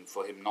keen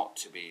for him not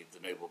to be the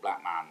noble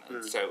black man,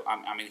 and so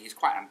he's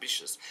quite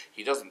ambitious.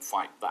 He doesn't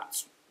fight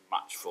that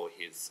much for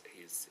his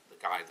the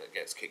guy that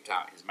gets kicked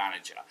out, his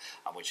manager,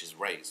 which is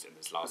raised in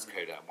this last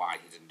coda, and why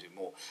he didn't do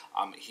more.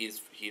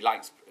 He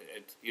likes,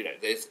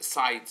 there's a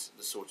side,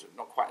 the sort of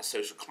not quite a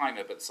social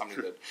climber, but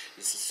something that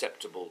is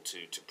susceptible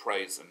to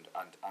praise and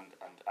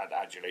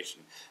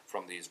adulation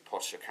from these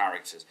posture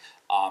characters.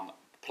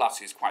 Plus,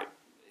 he's quite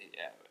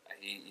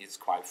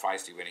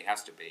feisty when he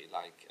has to be,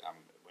 like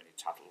when he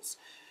tattles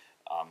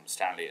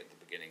Stanley at the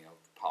beginning of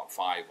part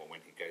 5, or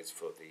when he goes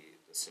for the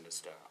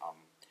sinister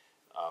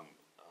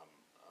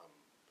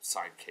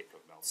sidekick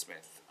of Mel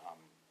Smith,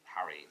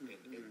 Harry, in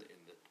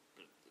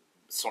the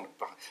Sonic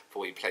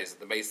before he plays at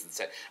the Mason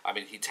set.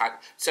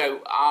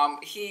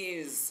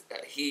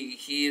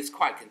 He is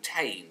quite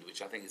contained,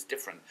 which I think is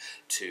different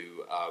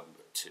to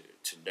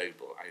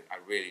Noble. I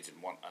really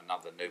didn't want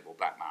another Noble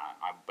black man,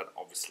 but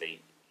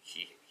obviously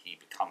he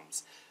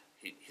becomes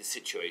his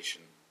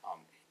situation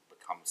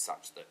becomes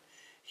such that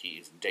he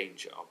is in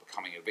danger of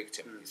becoming a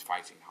victim. He's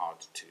fighting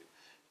hard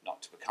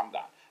not to become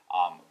that.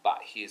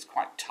 But he is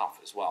quite tough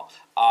as well.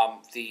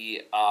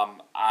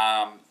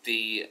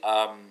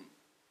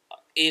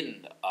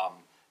 In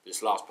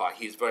this last part,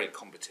 he's very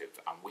combative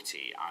and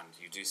witty, and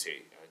you do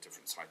see a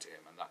different side to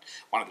him. And that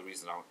one of the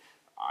reasons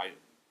I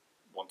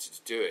wanted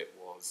to do it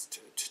was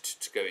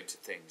to go into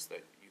things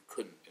that you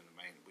couldn't in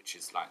the main, which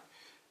is like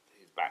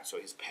his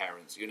backstory, his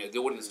parents. The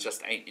audience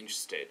just ain't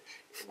interested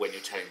when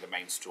you're telling the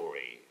main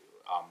story.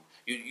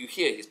 You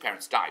hear his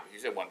parents died, but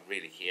you don't want to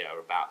really hear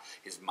about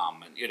his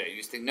mum. And,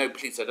 you think, no,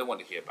 please, I don't want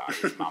to hear about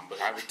his mum, but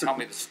tell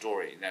me the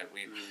story.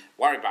 We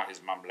worry about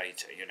his mum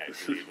later,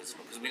 who he was,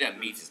 because we don't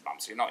meet his mum,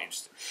 so you're not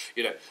interested.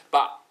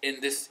 But in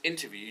this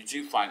interview, you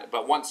do find,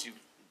 but once you've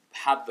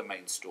had the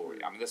main story,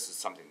 this is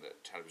something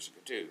that television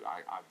could do.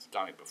 I've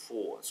done it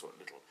before, a sort of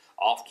little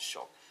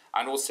aftershock.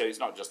 And also, it's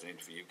not just an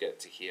interview, you get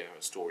to hear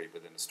a story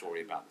within a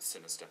story about the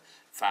sinister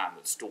fan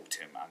that stalked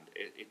him, and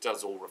it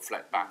does all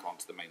reflect back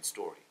onto the main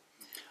story.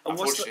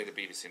 Unfortunately, the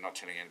BBC are not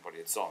telling anybody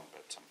it's on,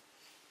 but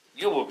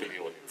you will be the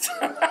audience.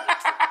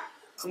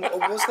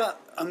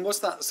 was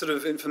that sort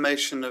of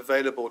information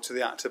available to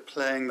the actor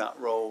playing that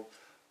role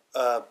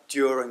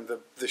during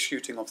the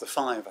shooting of the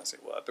 5, as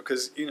it were?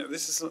 Because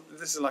this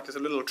is like a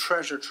little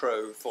treasure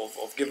trove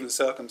of given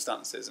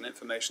circumstances and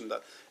information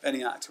that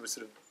any actor would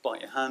sort of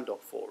bite your hand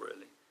off for,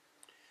 really.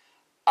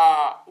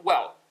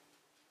 Well.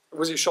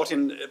 Was it shot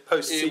in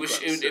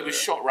post-sequence? It was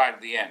shot right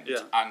at the end,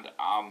 yeah. and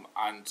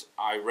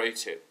I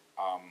wrote it.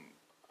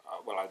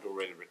 I'd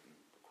already written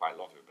quite a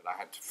lot of it, but I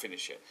had to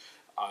finish it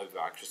over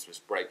our Christmas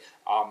break.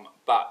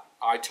 But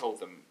I told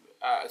them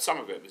some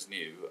of it was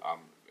new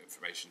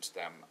information to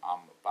them,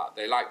 but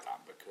they liked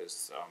that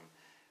because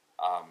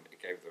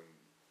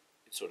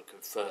it sort of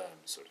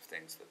confirmed sort of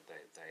things that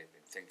they had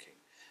been thinking.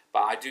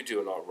 But I do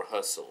a lot of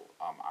rehearsal.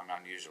 I'm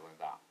unusual in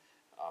that.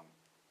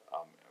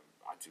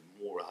 I do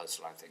more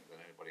rehearsal, I think, than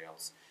anybody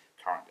else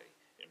currently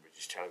in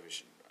British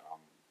television.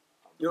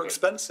 You're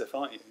expensive,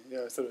 aren't you?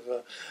 Yeah, sort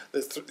of.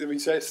 We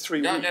say it's 3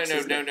 weeks. No.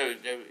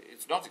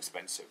 It's not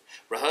expensive.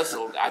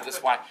 Rehearsal.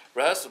 That's why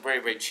rehearsal very,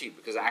 very cheap,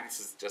 because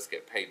actors just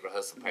get paid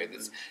rehearsal pay.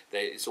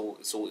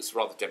 It's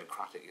rather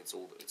democratic. It's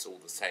all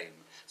the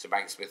same. So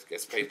Maggie Smith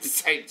gets paid the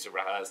same to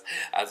rehearse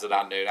as an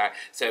unknown actor.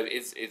 So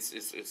it's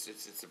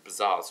a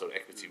bizarre sort of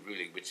equity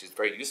ruling, which is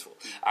very useful.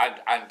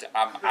 And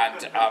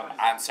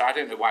so I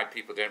don't know why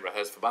people don't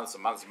rehearse for months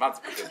and months and months,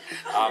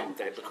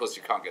 because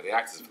you can't get the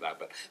actors for that.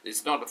 But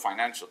it's not a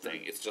financial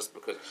thing. It's just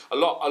because a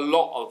lot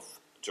of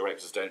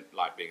directors don't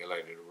like being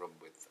alone in a room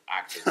with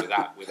actors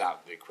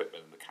without the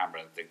equipment and the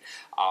camera and thing.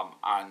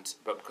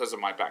 But because of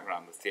my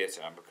background in the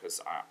theatre and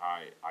because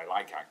I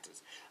like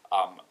actors,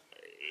 I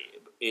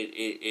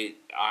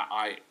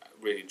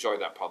really enjoy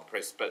that part of the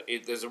process. But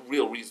there's a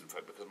real reason for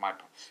it, because my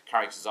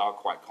characters are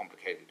quite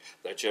complicated.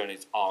 Their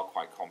journeys are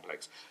quite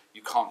complex.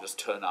 You can't just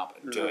turn up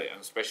and do it,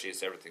 and especially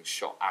as everything's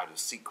shot out of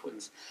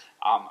sequence.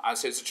 And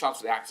so it's a chance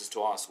for the actors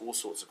to ask all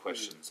sorts of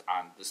questions,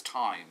 and there's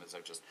time, as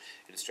I've just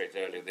illustrated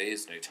earlier, there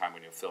is no time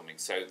when you're filming,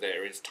 so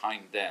there is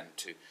time then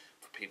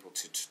for people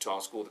to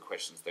ask all the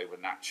questions they would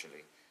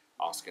naturally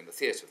ask in the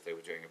theatre if they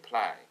were doing a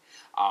play.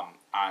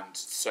 And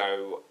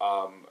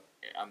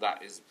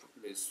that is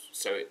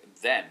so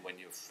then when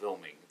you're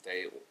filming,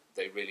 they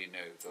really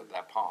know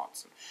their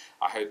parts. And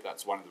I hope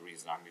that's one of the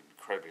reasons I'm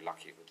incredibly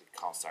lucky with the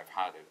cast I've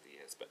had over the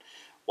years. But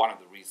one of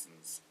the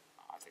reasons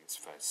I think it's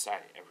fair to say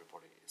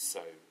everybody is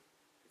so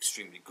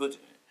extremely good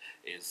in it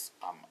is,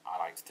 I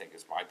like to think,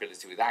 is my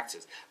ability with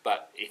actors,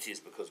 but it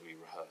is because we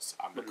rehearse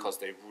and because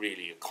they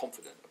really are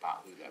confident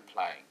about who they're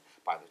playing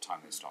by the time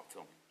they start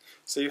filming.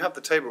 So you have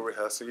the table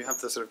rehearsal, you have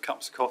the sort of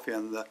cups of coffee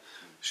and the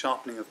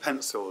sharpening of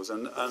pencils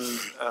and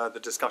the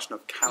discussion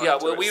of character. Yeah,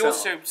 well, we itself.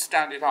 also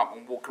stand it up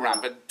and walk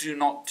around, but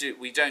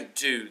we don't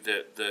do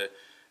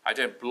I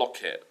don't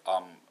block it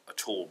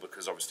at all,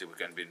 because obviously we're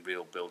going to be in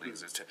real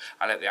buildings.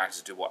 I let the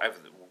actors do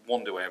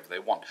wander wherever they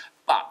want.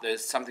 But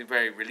there's something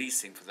very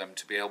releasing for them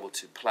to be able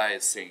to play a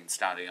scene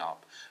standing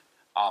up.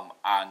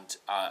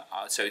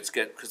 So it's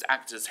good, because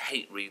actors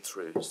hate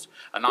read-throughs,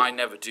 and I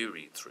never do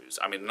read-throughs.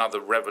 I mean, another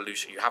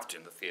revolution, you have to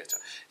in the theatre.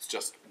 It's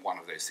just one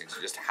of those things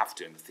you just have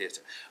to in the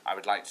theatre. I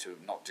would like to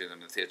not do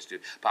them in the theatre,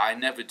 but I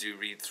never do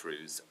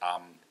read-throughs.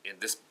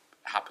 This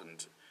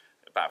happened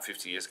about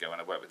 50 years ago when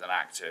I worked with a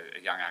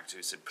young actor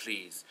who said,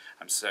 please,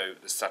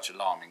 there's such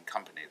alarming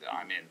company that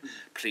I'm in,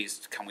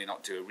 please, can we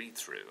not do a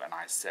read-through? And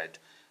I said,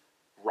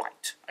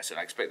 right. I said,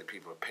 I expect the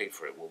people who pay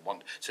for it will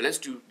want, so let's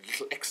do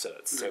little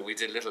excerpts. So we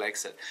did little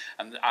excerpts,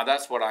 and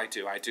that's what I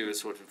do. I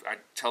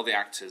tell the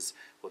actors,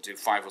 we'll do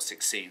 5 or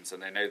 6 scenes,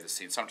 and they know the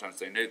scenes. Sometimes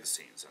they know the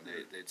scenes, and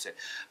they'd say,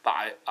 but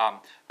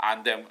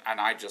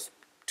I just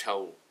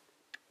tell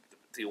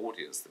the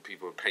audience, the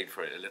people who paid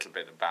for it, a little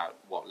bit about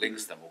what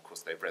links them. Of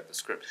course, they've read the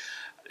script.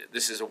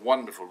 This is a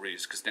wonderful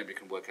ruse, because nobody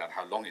can work out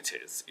how long it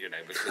is,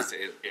 because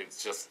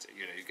it's just,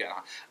 you get,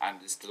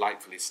 and it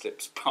delightfully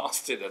slips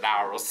past in an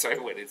hour or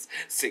so when it's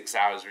 6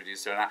 hours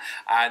reduced to an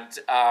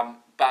hour.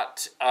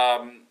 But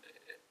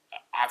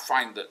I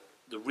find that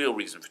the real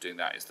reason for doing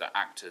that is that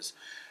actors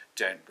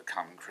don't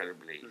become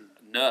incredibly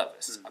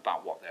nervous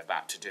about what they're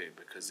about to do,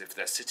 because if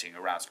they're sitting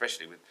around,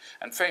 especially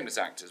and famous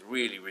actors,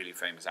 really, really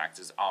famous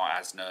actors are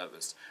as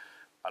nervous,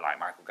 like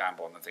Michael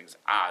Gambon and things,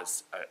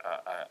 as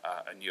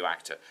a new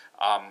actor,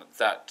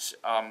 that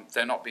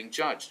they're not being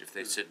judged if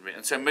they sit and read.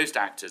 And so most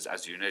actors,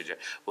 as you know, Jeff,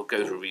 will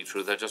go to read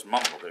through, they'll just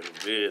mumble, they'll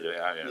really,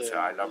 say,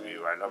 I love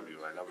you, I love you,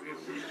 I love you,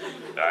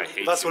 I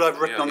hate That's you. what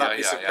I've written on that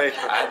piece of paper.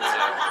 And,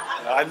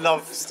 I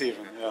love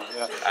Stephen,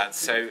 And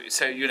so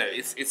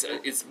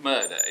it's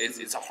murder.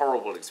 It's a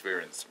horrible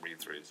experience,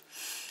 read-throughs.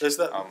 There's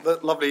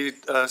that lovely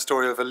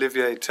story of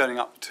Olivier turning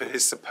up to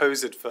his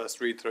supposed first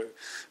read-through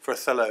for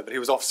Othello, but he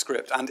was off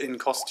script and in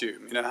costume.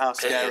 How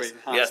scary.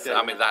 Yes,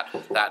 I mean,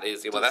 that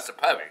is, well, that's a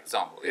perfect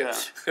example. Yeah.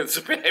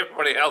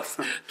 Everybody else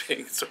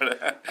being sort of,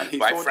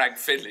 Frank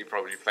Findlay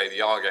probably played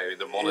Iago in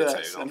the monotone.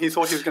 Yes, and he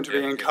thought he was going to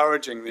be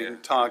encouraging the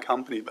entire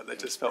company, but they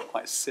just felt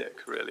quite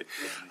sick, really.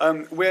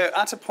 We're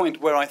at a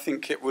point where I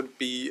think it would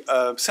be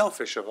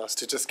selfish of us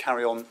to just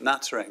carry on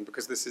nattering,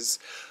 because this is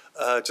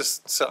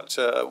just such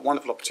a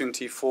wonderful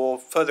opportunity for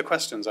further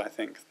questions, I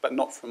think, but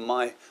not from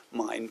my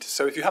mind.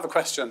 So if you have a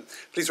question,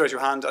 please raise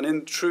your hand, and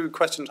in true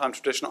question time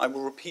tradition, I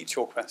will repeat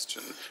your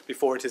question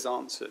before it is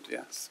answered.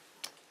 Yes.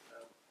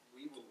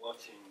 We were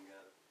watching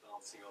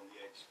Dancing on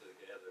the Edge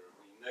together, and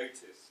we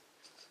noticed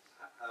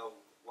how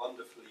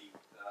wonderfully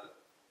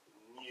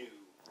new,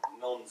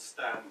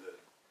 non-standard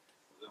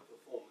the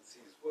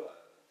performances were,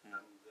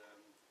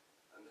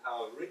 and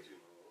how original.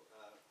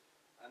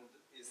 And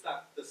is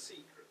that the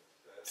secret?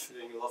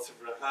 Doing lots of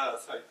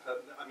rehearsal.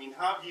 I mean,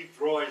 how do you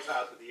draw it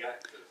out of the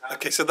actors?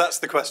 Okay, so that's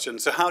the question.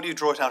 So how do you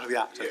draw it out of the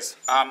actors?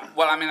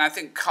 Well, I mean, I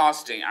think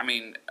casting,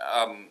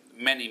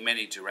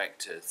 many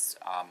directors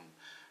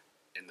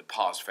in the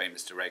past,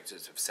 famous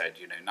directors have said,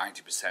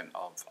 90%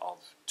 of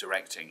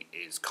directing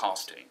is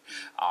casting,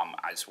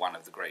 as one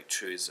of the great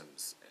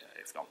truisms,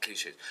 if not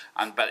cliches,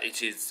 but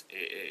it is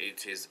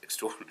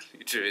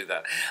extraordinarily true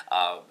that,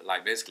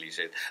 like most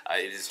cliches,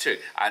 it is true.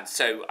 And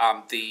so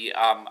the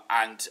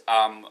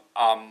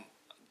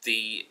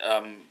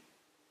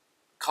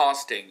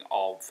casting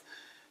of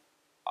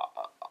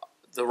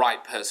the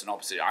right person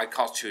opposite. I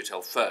cast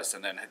Chiwetel first,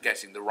 and then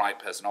getting the right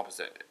person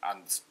opposite,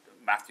 and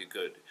Matthew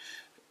Good,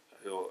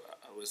 who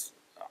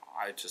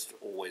I just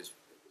always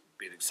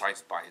been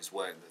excited by his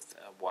work,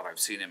 what I've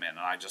seen him in, and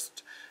I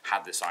just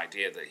had this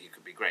idea that he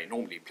could be great.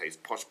 Normally he plays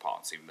posh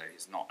parts, even though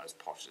he's not as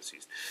posh as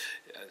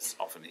as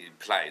often he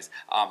plays.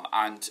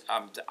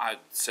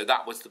 So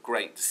that was the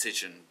great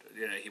decision.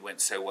 He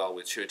went so well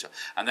with Chiwetel,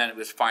 and then it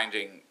was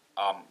finding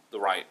the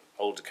right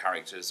older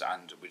characters,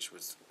 and which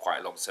was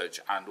quite a long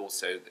search, and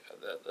also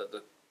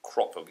the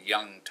crop of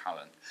young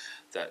talent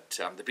that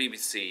the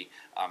BBC,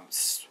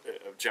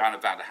 Joanna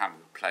van der Ham,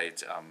 who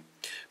played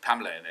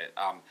Pamela in it,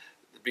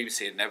 the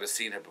BBC had never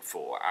seen her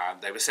before,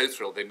 and they were so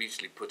thrilled they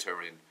immediately put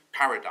her in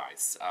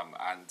Paradise,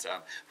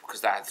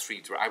 because they had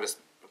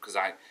because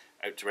I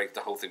directed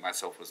the whole thing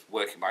myself, was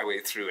working my way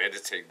through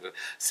editing the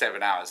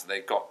 7 hours, and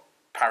they got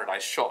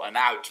Paradise shot and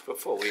out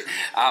before we,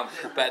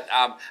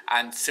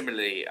 and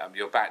similarly,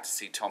 you're about to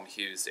see Tom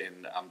Hughes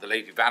in The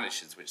Lady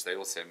Vanishes, which they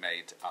also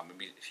made.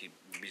 He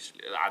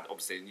immediately,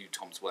 obviously they knew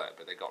Tom's work,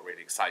 but they got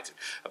really excited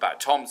about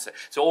Tom.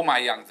 So all my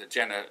young,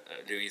 Jenna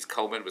Louise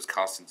Coleman was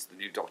cast into the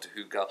new Doctor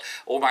Who girl.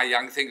 All my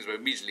young things were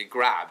immediately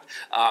grabbed,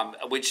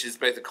 which is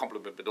both a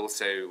compliment, but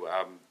also,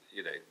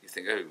 you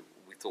think, oh,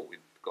 we thought we'd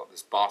got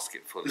this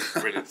basket full of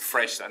brilliant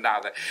fresh, and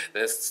now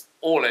there's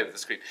all over the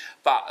screen.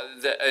 But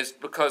it's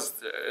because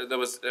there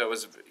was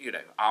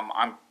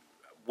I'm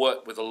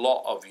worked with a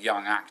lot of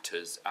young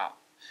actors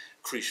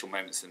crucial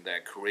moments in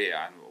their career,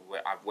 and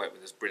I've worked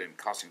with this brilliant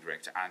casting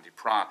director, Andy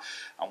Pryor,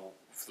 and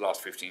for the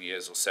last 15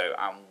 years or so,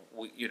 and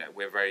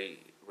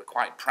we're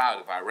quite proud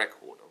of our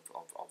record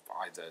of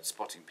either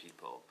spotting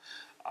people,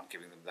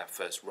 giving them their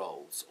first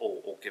roles,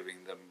 or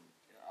giving them,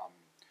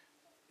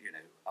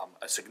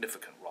 a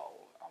significant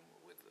role.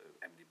 With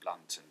Emily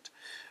Blunt and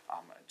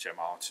Gemma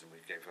Martin, we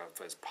gave her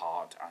first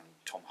part, and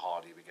Tom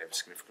Hardy, we gave a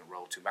significant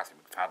role to. Matthew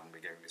McFadden,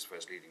 we gave him his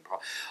first leading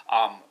part.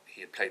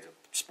 He had played a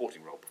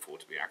sporting role before,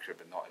 to be accurate,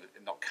 but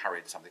not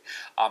carried something,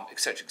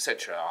 etc.,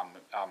 etc.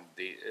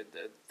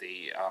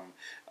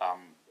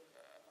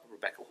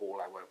 Rebecca Hall,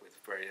 I worked with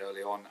very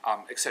early on,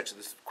 etc.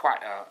 This is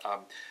quite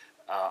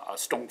a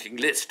stonking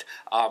list,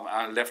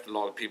 and left a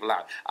lot of people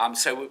out.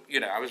 So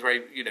I was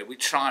very, we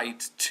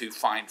tried to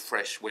find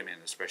fresh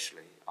women,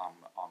 especially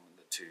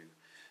the two.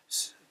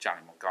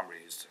 Janet Montgomery,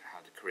 who's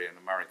had a career in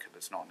America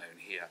but's not known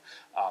here,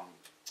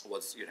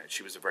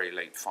 she was a very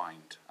late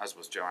find, as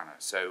was Joanna.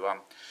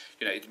 So,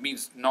 it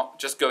means not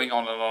just going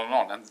on and on and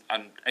on.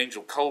 And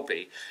Angel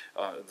Colby,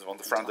 on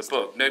the front of the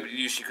book, nobody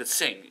knew she could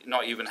sing.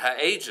 Not even her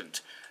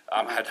agent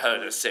had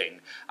heard her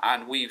sing.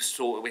 And we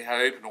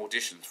had open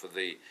auditions for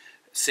the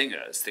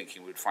singers,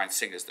 thinking we'd find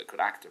singers that could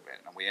act a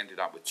bit, and we ended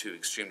up with two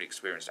extremely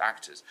experienced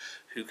actors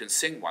who can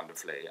sing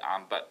wonderfully,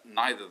 but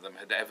neither of them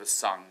had ever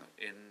sung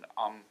in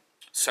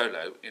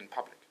solo in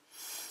public.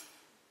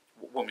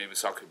 Woman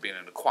Misako had been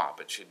in a choir,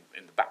 but she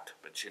in the back,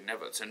 but she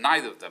never. So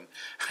neither of them,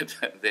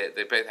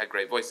 they both had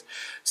great voices.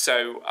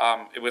 So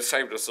it would have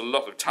saved us a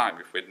lot of time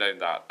if we'd known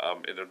that a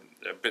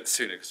bit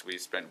sooner, because we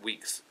spent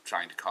weeks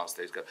trying to cast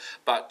those girls.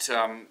 But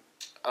so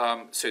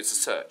it's a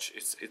search.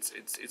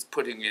 It's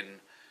putting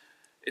in.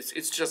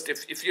 It's just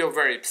if you're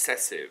very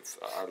obsessive,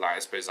 like I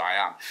suppose I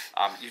am,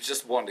 you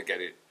just want to get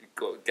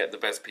the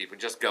best people,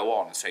 and just go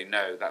on and say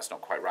no, that's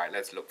not quite right.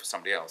 Let's look for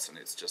somebody else, and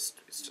it's just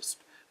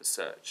a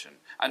search,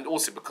 and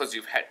also because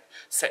you've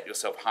set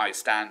yourself high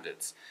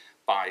standards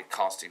by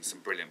casting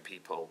some brilliant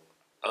people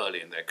early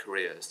in their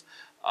careers,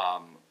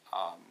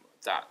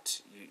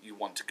 that you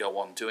want to go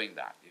on doing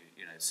that.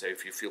 So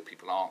if you feel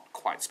people aren't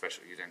quite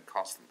special, you don't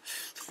cast them.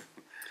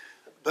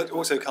 But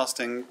also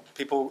casting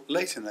people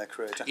late in their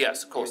career.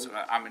 Yes, of course.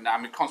 I'm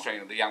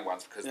concentrating on the young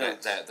ones because they're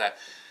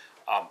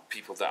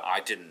people that I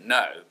didn't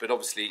know. But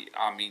obviously,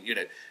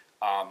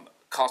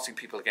 casting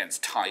people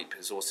against type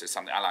is also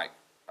something I like.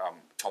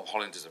 Tom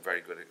Holland is a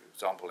very good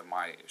example in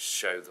my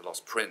show, The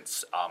Lost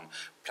Prince,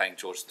 playing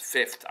George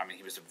V.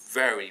 He was a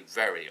very,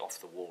 very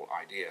off-the-wall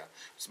idea.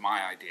 It was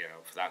my idea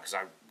for that, because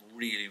I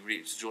really,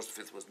 George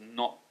V was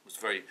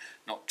very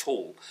not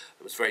tall.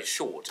 It was very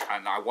short,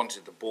 and I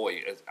wanted the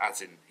boy,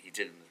 as in he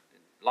did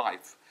in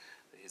life,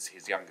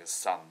 his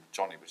youngest son,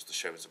 Johnny, which the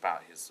show is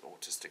about, his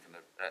autistic and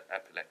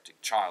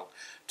epileptic child,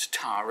 to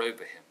tower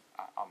over him.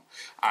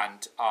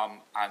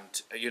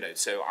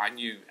 So I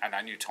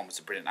knew Tom was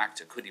a brilliant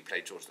actor. Could he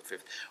play George V?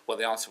 Well,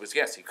 the answer was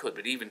yes, he could.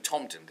 But even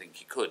Tom didn't think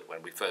he could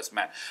when we first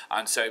met.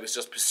 And so it was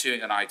just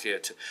pursuing an idea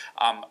to,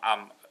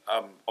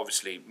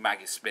 obviously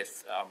Maggie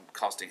Smith,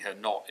 casting her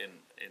not in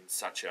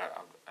such a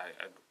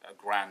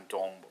grand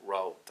dame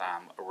role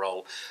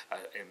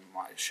in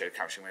my show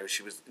Capturing Mary.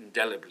 She was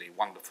indelibly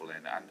wonderful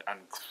in, and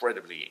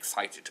incredibly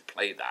excited to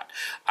play that.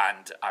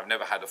 And I've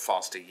never had a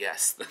faster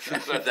yes than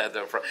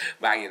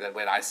Maggie than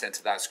when I sent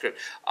her that script.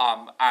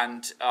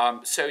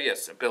 So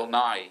yes, Bill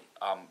Nye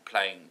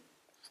playing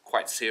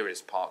quite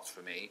serious parts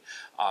for me.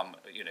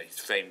 He's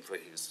famed for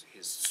his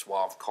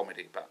suave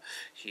comedy, but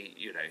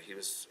he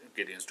was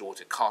Gideon's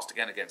daughter, cast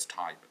again against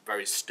type,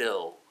 very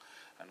still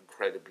and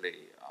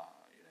incredibly,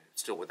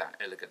 still with that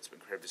elegance, but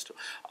incredibly still.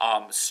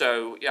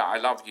 So yeah, I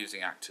love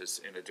using actors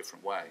in a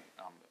different way.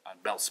 And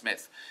Mel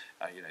Smith,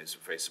 is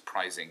very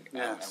surprising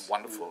and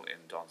wonderful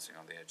in Dancing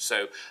on the Edge.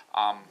 So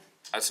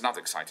that's another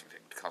exciting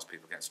thing, to cast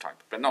people against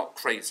type, but not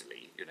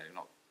crazily,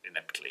 not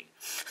ineptly.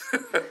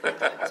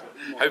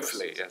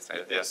 Hopefully, yes.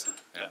 I've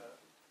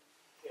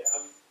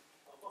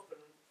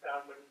often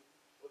found when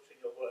watching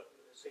your work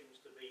that there seems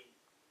to be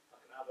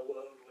like an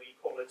otherworldly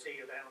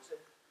quality about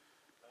it.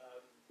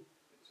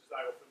 It's as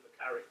though often the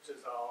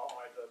characters are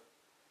either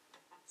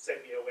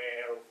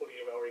semi-aware or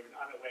fully aware, or even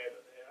unaware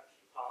that they're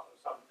actually part of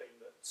something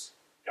that's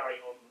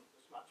going on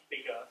that's much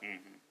bigger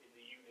in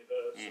the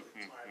universe or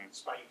in time and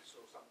space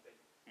or something.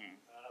 And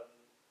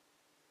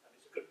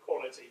it's a good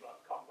quality, but I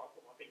can't quite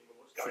put my finger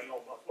on what's going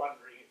on. But I was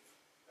wondering if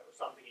that was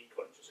something you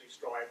consciously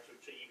strive to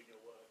achieve in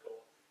your work,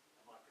 or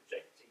am I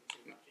projecting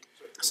too much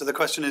into it? So the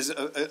question is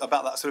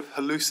about that sort of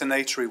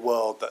hallucinatory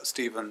world that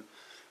Stephen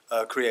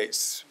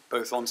creates,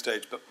 both on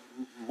stage, but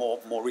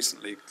more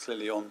recently,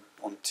 clearly on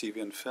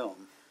TV and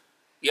film.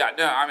 Yeah,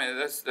 no,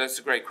 that's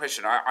a great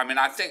question.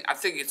 I think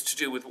it's to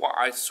do with what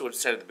I sort of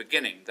said at the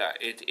beginning,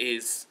 that it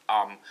is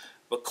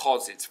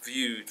because it's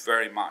viewed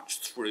very much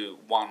through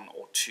one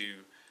or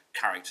two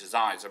characters'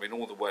 eyes.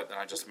 All the work that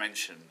I just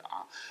mentioned,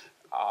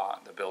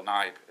 the Bill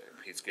Nye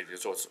piece,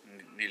 is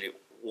nearly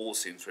all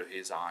seen through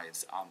his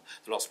eyes.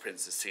 The Lost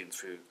Prince is seen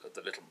through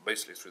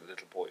mostly through the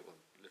little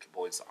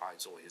boy's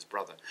eyes, or his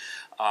brother,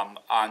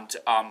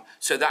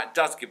 so that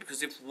does give,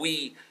 because if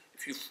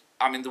you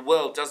I mean, the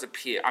world does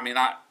appear. I mean,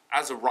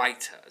 as a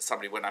writer, as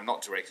somebody when I'm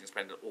not directing,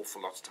 spend an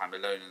awful lot of time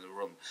alone in the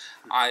room.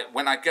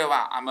 When I go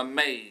out, I'm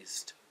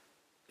amazed.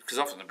 Because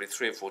often there'll be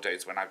 3 or 4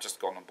 days when I've just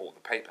gone and bought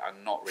the paper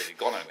and not really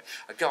gone anywhere.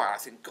 I go out, I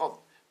think, God,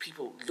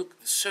 people look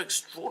so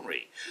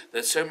extraordinary.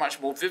 They're so much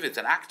more vivid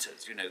than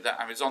actors, you know. That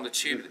I was on the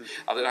tube,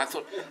 and I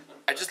thought,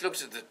 I just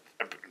looked at the.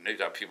 No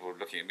doubt people were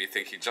looking at me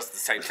thinking just the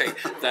same thing.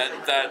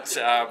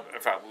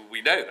 In fact,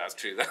 we know that's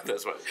true.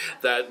 That's what.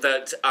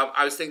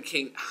 I was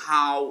thinking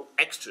how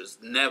extras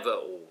never,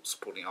 or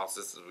supporting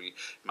artists as we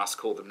must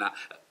call them now,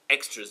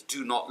 extras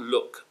do not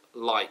look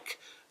like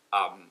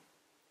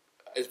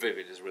as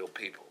vivid as real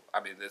people.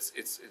 I mean, it's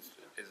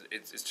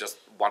just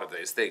one of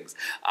those things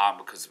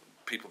because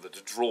people that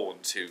are drawn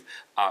to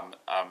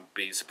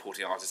be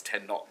supporting artists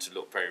tend not to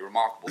look very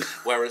remarkable,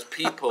 whereas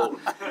people,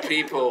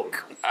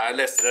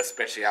 unless their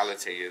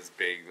speciality is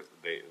being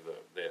the.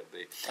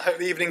 I hope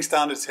the Evening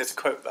Standard's here to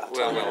quote that.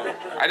 Well,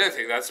 I don't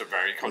think that's a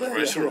very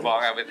controversial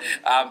remark. I mean,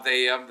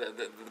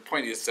 the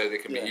point is so they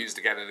can be used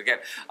again and again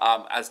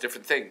as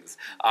different things,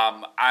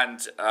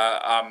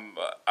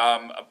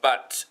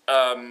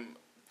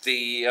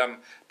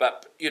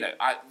 but you know,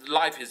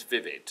 life is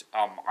vivid.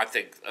 I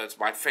think that's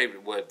my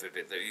favourite word,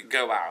 vivid. That you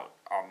go out.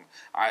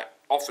 I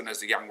often,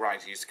 as a young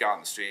writer, used to go out on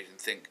the street and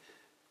think,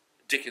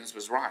 Dickens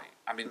was right.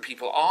 I mean,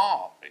 people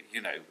are,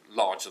 you know,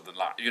 larger than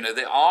life. You know,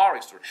 they are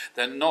extraordinary.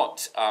 They're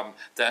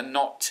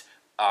not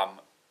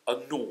a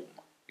norm.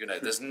 You know,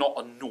 there's not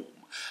a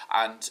norm,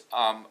 and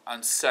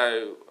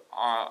so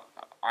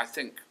I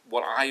think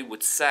what I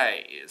would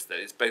say is that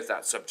it's both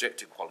that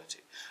subjective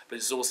quality, but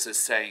it's also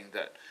saying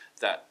that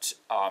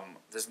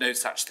there's no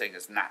such thing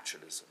as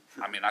naturalism.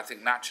 I mean, I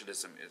think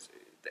naturalism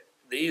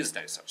there is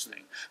no such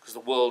thing because the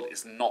world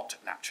is not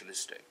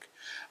naturalistic,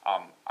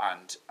 I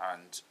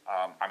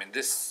mean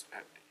this.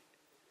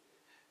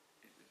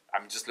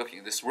 I'm just looking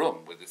at this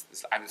room with this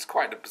and it's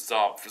quite a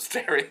bizarre, for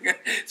staring.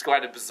 It's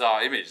quite a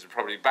bizarre image,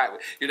 probably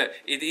backward. You know,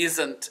 there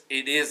isn't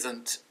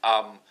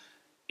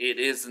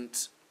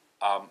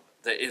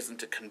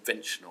a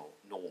conventional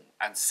norm,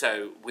 and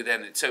so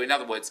within it. So in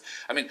other words,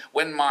 I mean,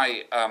 when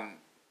my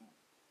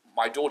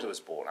daughter was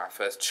born, our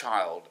first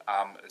child,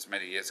 as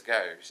many years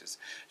ago, she's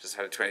just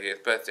had her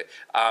 20th birthday.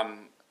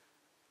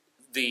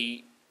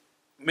 The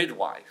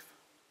midwife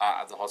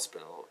at the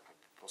hospital, I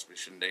possibly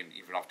shouldn't name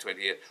even after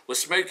 20 years, was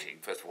smoking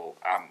first of all,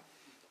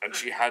 and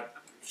she had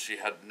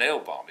nail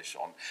varnish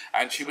on,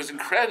 and she was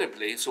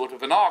incredibly sort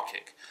of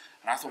anarchic.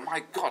 And I thought,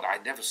 my God,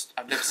 I've never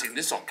seen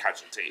this on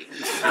Casualty,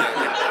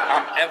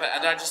 ever.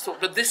 And I just thought,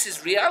 but this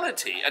is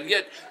reality, and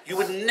yet you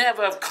would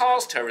never have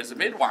cast her as a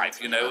midwife,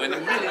 you know, in a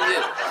million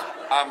years.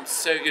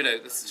 So you know,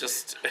 it's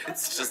just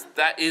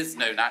that is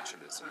no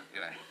naturalism, you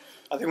know.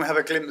 I think we have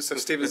a glimpse of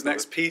Stephen's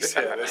next piece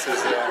here. This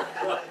is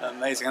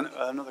amazing.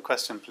 Another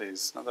question,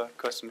 please. Another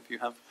question, if you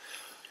have.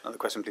 Another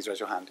question, please raise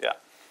your hand. Yeah.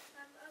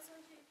 I was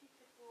wondering if you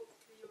could walk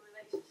through your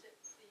relationship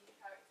with the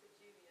character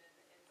Julian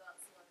in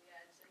Dancing on the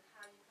Edge and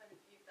how you kind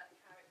of viewed that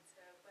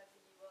character, whether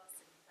you are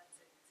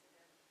sympathetic to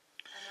him,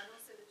 and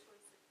also the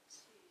choice of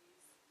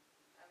cheese.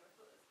 I thought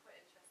that was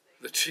quite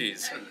interesting. The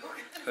cheese.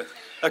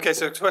 Okay,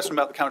 so a question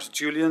about the character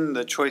Julian,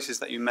 the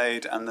choices that you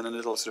made, and then a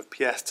little sort of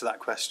PS to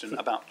that question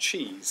about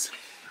cheese.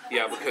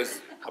 Yeah,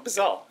 because how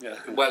bizarre. Yeah.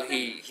 Well,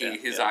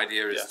 his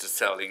idea is to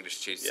sell English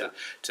cheese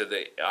to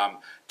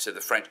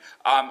the French.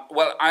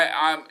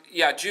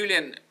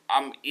 Julian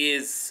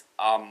is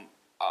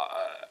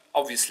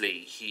obviously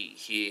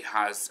he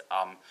has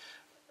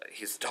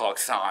his dark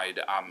side.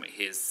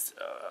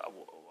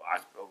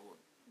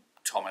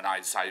 Tom and I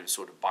decided it was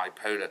sort of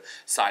bipolar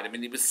side. I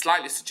mean, it was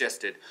slightly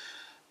suggested.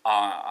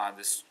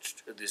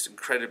 This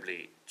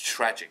incredibly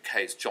tragic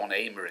case, John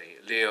Amory,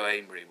 Leo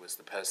Amory was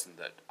the person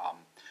that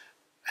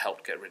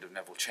helped get rid of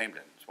Neville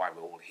Chamberlain. That's why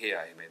we're all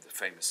here. He made the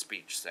famous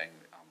speech saying,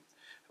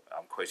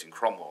 I'm quoting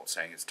Cromwell,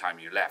 saying it's time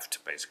you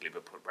left, basically,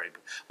 but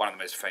one of the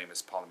most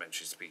famous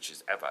parliamentary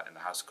speeches ever in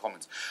the House of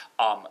Commons.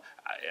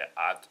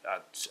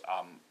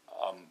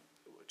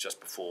 Just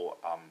before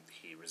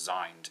he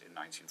resigned in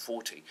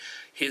 1940.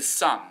 His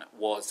son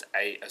was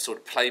a sort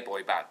of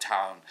playboy about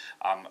town,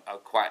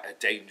 quite a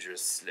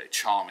dangerous,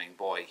 charming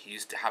boy. He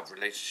used to have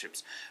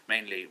relationships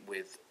mainly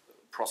with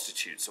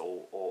prostitutes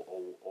or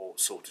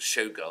sort of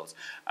showgirls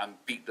and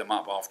beat them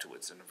up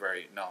afterwards in a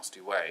very nasty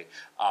way,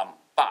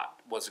 but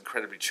was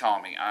incredibly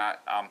charming.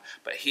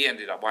 But he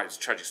ended up, it's a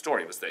tragic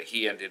story, was that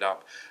he ended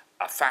up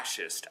a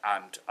fascist,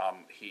 and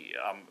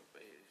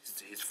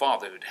his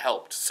father, who'd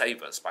helped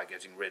save us by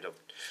getting rid of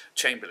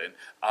Chamberlain,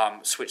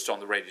 switched on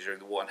the radio during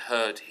the war and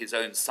heard his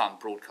own son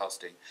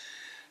broadcasting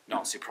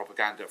Nazi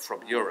propaganda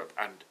from Europe,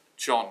 and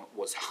John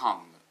was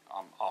hung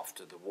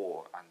after the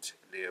war, and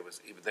Leo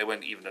they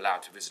weren't even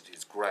allowed to visit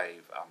his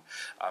grave.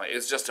 It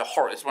was just a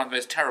horror. It's one of the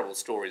most terrible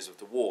stories of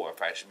the war, in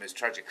fact, most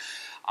tragic.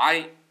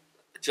 I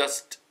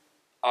just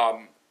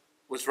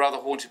was rather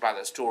haunted by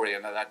that story,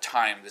 and at that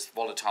time, this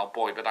volatile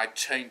boy, but I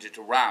changed it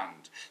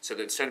around so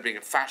that instead of being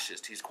a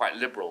fascist, he's quite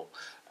liberal,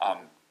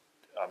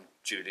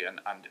 Julian,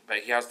 but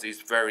he has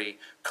this very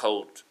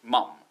cold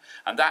mum,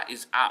 and that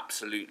is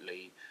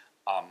absolutely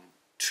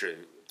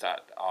true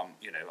that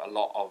you know, a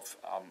lot of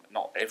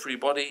not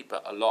everybody,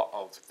 but a lot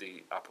of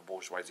the upper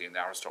bourgeoisie and the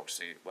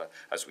aristocracy were,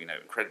 as we know,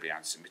 incredibly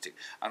anti-Semitic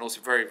and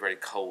also very, very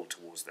cold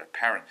towards their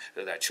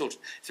their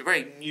children. It's a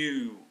very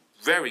new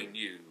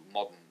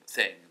modern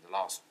thing in the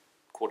last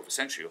quarter of a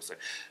century or so.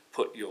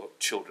 Put your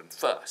children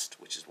first,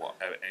 which is what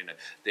you know.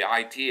 The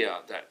idea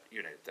that,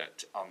 you know,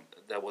 that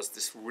there was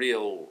this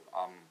real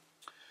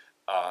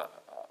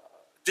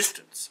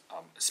distance,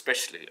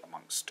 especially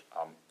amongst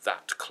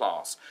that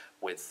class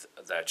with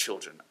their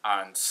children,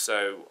 and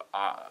so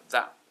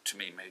that to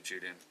me made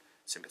Julian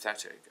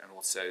sympathetic, and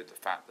also the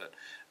fact that,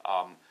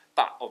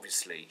 but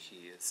obviously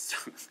he is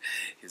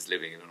he's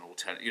living in an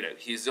alternate. You know,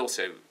 he's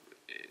also,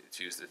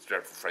 to use this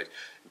dreadful phrase,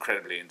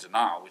 incredibly in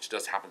denial, which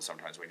does happen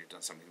sometimes when you've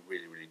done something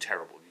really, really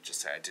terrible. You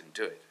just say, I didn't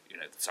do it. You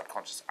know, the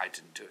subconscious, I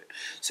didn't do it.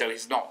 So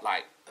he's not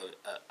like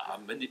a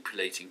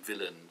manipulating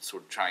villain,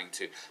 sort of trying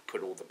to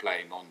put all the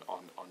blame on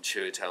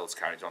Chiwetel's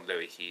character, on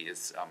Louis. He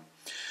is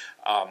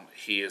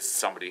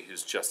somebody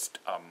who's just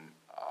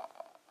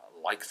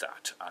like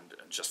that, and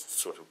just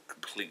sort of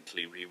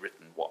completely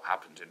rewritten what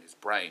happened in his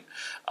brain.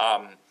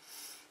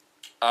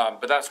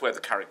 But that's where the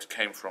character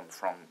came from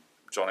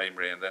John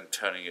Amory, and then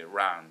turning it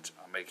around,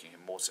 making him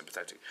more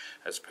sympathetic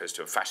as opposed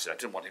to a fascist. I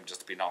didn't want him just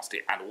to be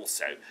nasty and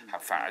also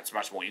have fun. It's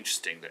much more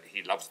interesting that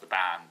he loves the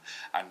band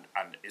and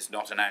is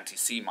not an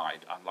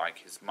anti-Semite, unlike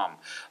his mum.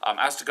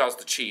 As regards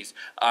the cheese,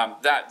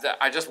 that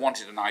I just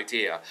wanted an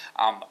idea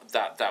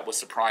that was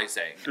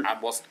surprising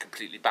and wasn't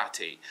completely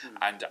batty.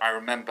 And I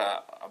remember,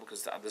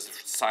 because there's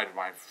a side of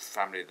my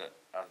family that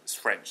is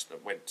French,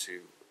 that went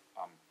to,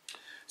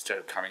 instead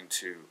of coming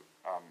to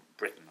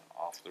Britain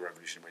after the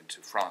revolution, went to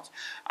France,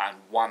 and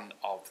one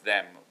of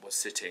them was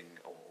sitting,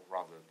 or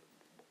rather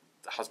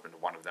the husband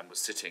of one of them was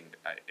sitting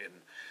in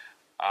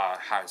our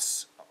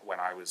house when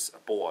I was a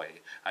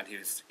boy, and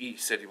he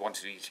said he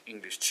wanted to eat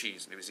English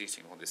cheese, and he was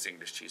eating all this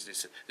English cheese, and he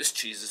said, this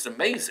cheese is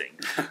amazing.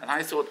 And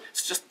I thought,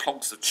 it's just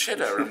plonks of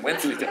cheddar and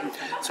Wednesday.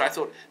 So I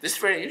thought, this is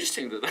very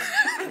interesting, that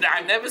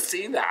I've never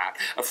seen that,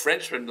 a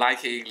Frenchman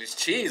liking English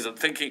cheese and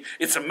thinking,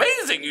 it's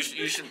amazing, you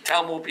should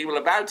tell more people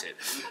about it.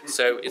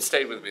 So it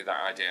stayed with me,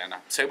 that idea. And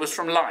so it was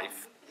from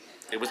life.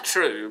 It was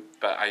true,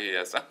 but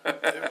yes.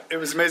 It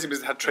was amazing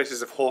because it had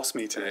traces of horse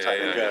meat in it,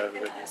 I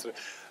think.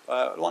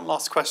 One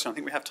last question. I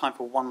think we have time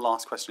for one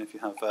last question if you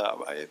have...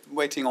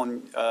 waiting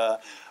on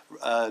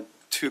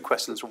 2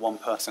 questions from one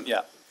person.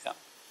 Yeah.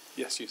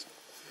 Yes, you.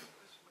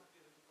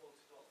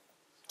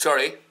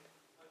 Sorry? My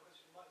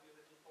question might be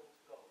a little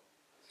bolted on.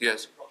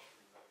 Yes.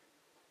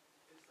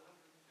 It's the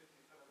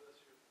 150th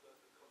anniversary of the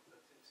birth of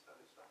Konstantin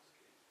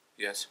Stanislavski.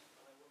 Yes.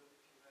 And I wondered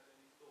if you had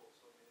any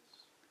thoughts on his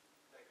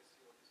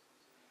legacy or his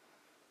continuing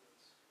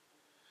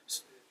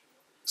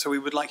influence. So we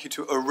would like you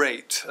to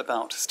orate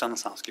about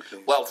Stanislavski,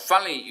 please. Well,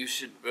 funny you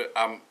should.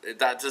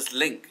 That does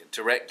link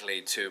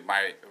directly to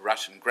my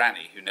Russian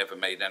granny, who never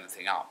made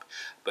anything up,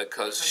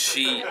 because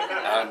she.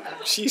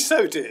 She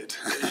so did.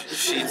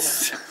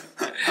 She's.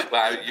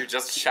 Well, you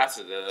just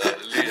shattered the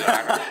illusion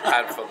I've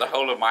had for the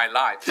whole of my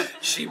life.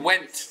 She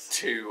went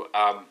to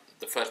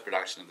the first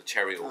production of The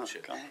Cherry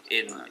Orchard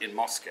in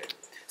Moscow.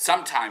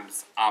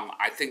 Sometimes,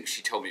 I think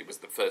she told me it was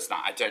the first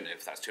night. I don't know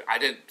if that's true. I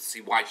don't see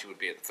why she would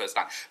be at the first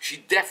night. She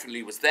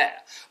definitely was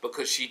there,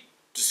 because she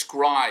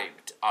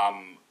described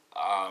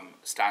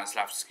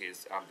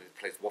Stanislavski's, he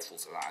plays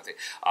Waffles and that, I think,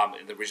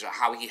 in the original,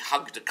 how he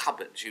hugged a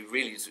cupboard. She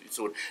really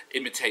sort of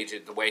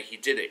imitated the way he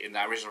did it in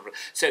the original.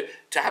 So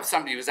to have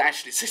somebody who was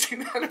actually sitting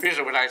there in the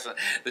original production,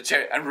 The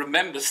Cherry, and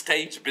remember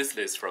stage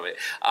business from it,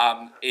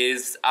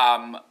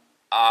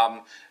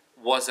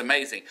 was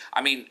amazing.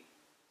 I mean,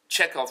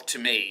 Chekhov, to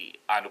me,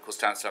 and of course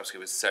Stanislavski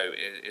was so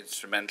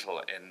instrumental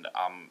in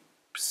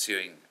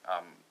pursuing,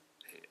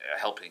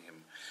 helping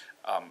him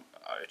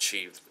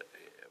achieve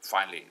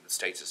finally the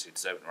status he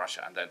deserved in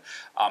Russia, and then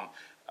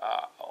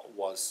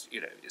was,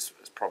 you know, is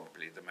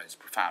probably the most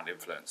profound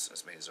influence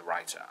as me as a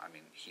writer. I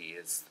mean, he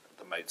is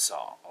the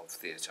Mozart of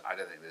theatre. I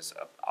don't think there's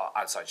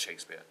outside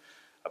Shakespeare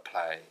a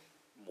play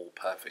more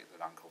perfect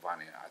than Uncle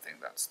Vanya. I think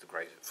that's the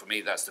greatest, for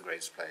me, that's the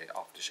greatest play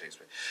after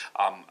Shakespeare.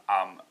 And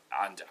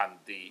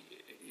the,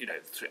 you know,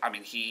 I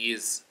mean, he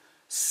is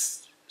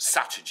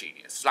such a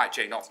genius. It's like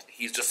Jane Austen.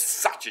 He's just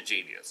such a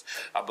genius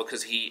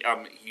because he's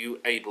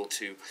able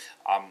to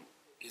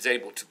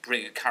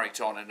bring a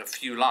character on in a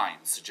few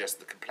lines, suggest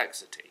the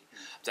complexity,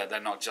 that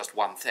they're not just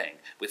one thing,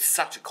 with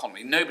such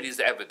economy. Nobody's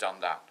ever done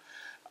that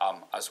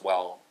as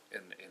well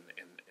in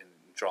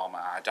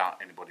drama. I doubt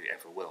anybody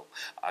ever will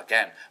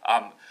again.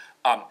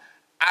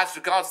 As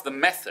regards the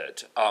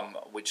method,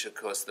 which of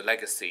course the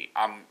legacy,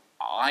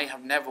 I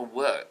have never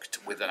worked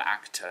with an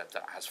actor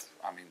that has,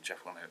 I mean,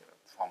 Jeff will know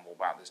far more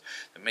about this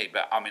than me,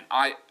 but I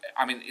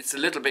mean, it's a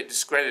little bit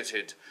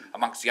discredited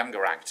amongst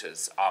younger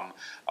actors.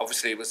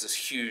 Obviously, it was this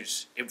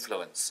huge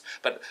influence,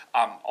 but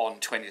on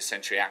 20th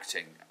century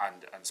acting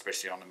and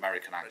especially on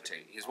American acting,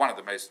 he's one of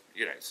the most,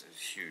 you know, it's a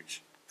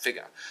huge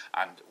figure,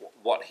 and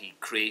what he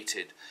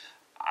created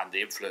and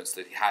the influence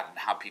that he had and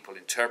how people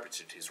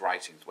interpreted his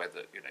writings,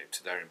 whether, you know,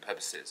 to their own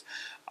purposes,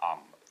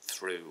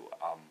 through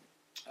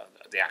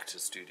the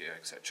Actors Studio,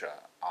 etc.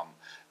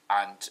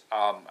 And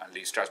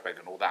Lee Strasberg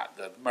and all that,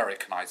 the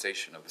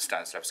Americanization of the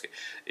Stanislavski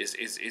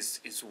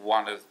is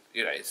one of,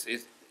 you know,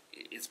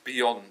 it's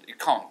beyond, you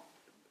can't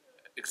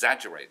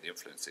exaggerate the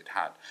influence it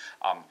had,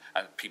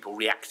 and people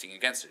reacting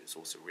against it is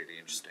also really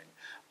interesting.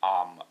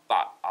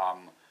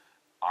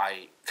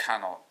 I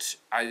cannot,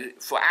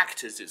 for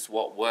actors it's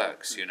what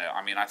works, you know.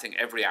 I mean, I think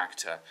every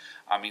actor,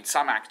 I mean,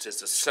 some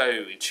actors are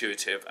so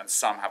intuitive and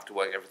some have to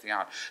work everything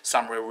out.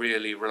 Some are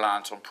really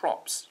reliant on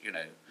props, you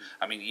know.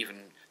 I mean,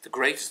 even the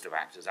greatest of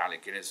actors,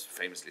 Alec Guinness,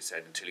 famously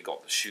said until he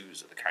got the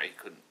shoes of the character, he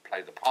couldn't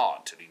play the part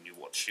until he knew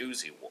what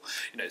shoes he wore.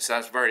 You know, so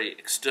that's very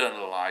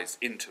externalized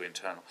into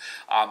internal.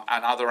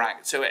 And other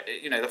actors, so,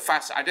 you know,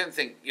 I don't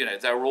think, you know,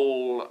 they're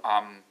all,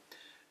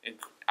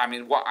 I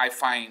mean, what I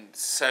find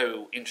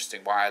so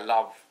interesting, why I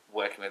love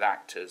working with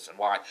actors and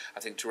why I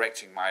think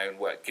directing my own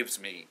work gives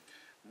me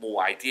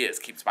more ideas,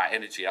 keeps my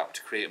energy up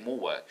to create more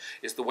work,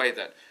 is the way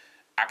that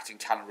acting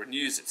talent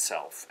renews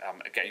itself.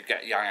 Again, you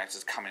get young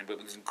actors coming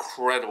with this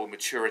incredible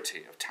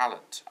maturity of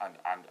talent and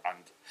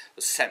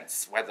the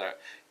sense, whether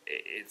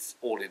it's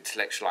all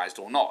intellectualized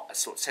or not, a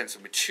sort of sense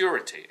of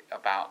maturity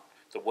about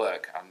the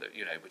work, and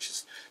you know, which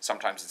is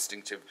sometimes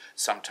instinctive,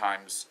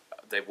 sometimes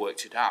they've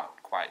worked it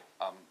out quite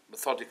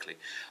methodically,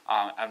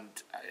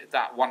 and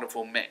that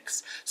wonderful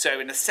mix. So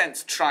in a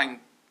sense, trying,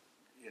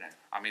 you know,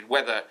 I mean,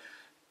 whether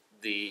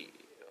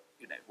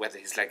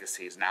his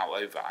legacy is now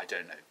over, I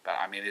don't know, but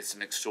I mean, it's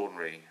an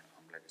extraordinary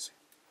legacy.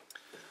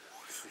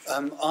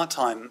 Our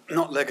time,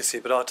 not legacy,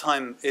 but our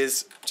time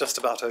is just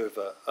about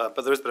over.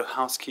 But there is a bit of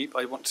housekeep.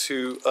 I want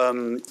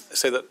to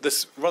say that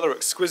this rather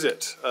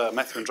exquisite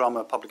Methuen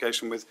drama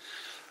publication with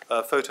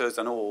photos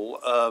and all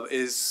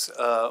is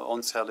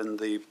on sale in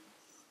the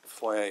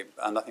foyer,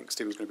 and I think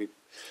Stephen's going to be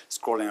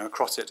scrolling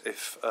across it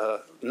if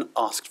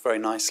asked very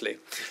nicely.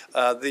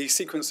 The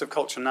sequence of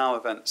Culture Now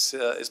events,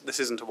 this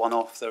isn't a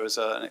one-off. There is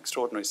an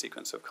extraordinary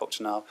sequence of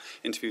Culture Now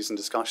interviews and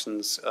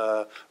discussions,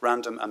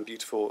 random and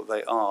beautiful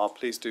they are.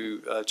 Please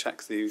do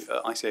check the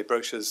ICA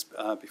brochures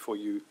before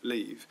you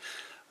leave.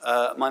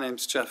 My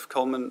name's Geoffrey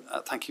Colman.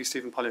 Thank you,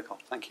 Stephen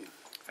Poliakoff. Thank you.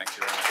 Thank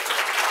you very much.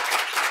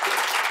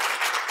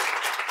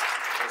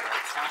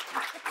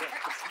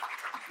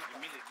 You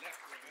made it left,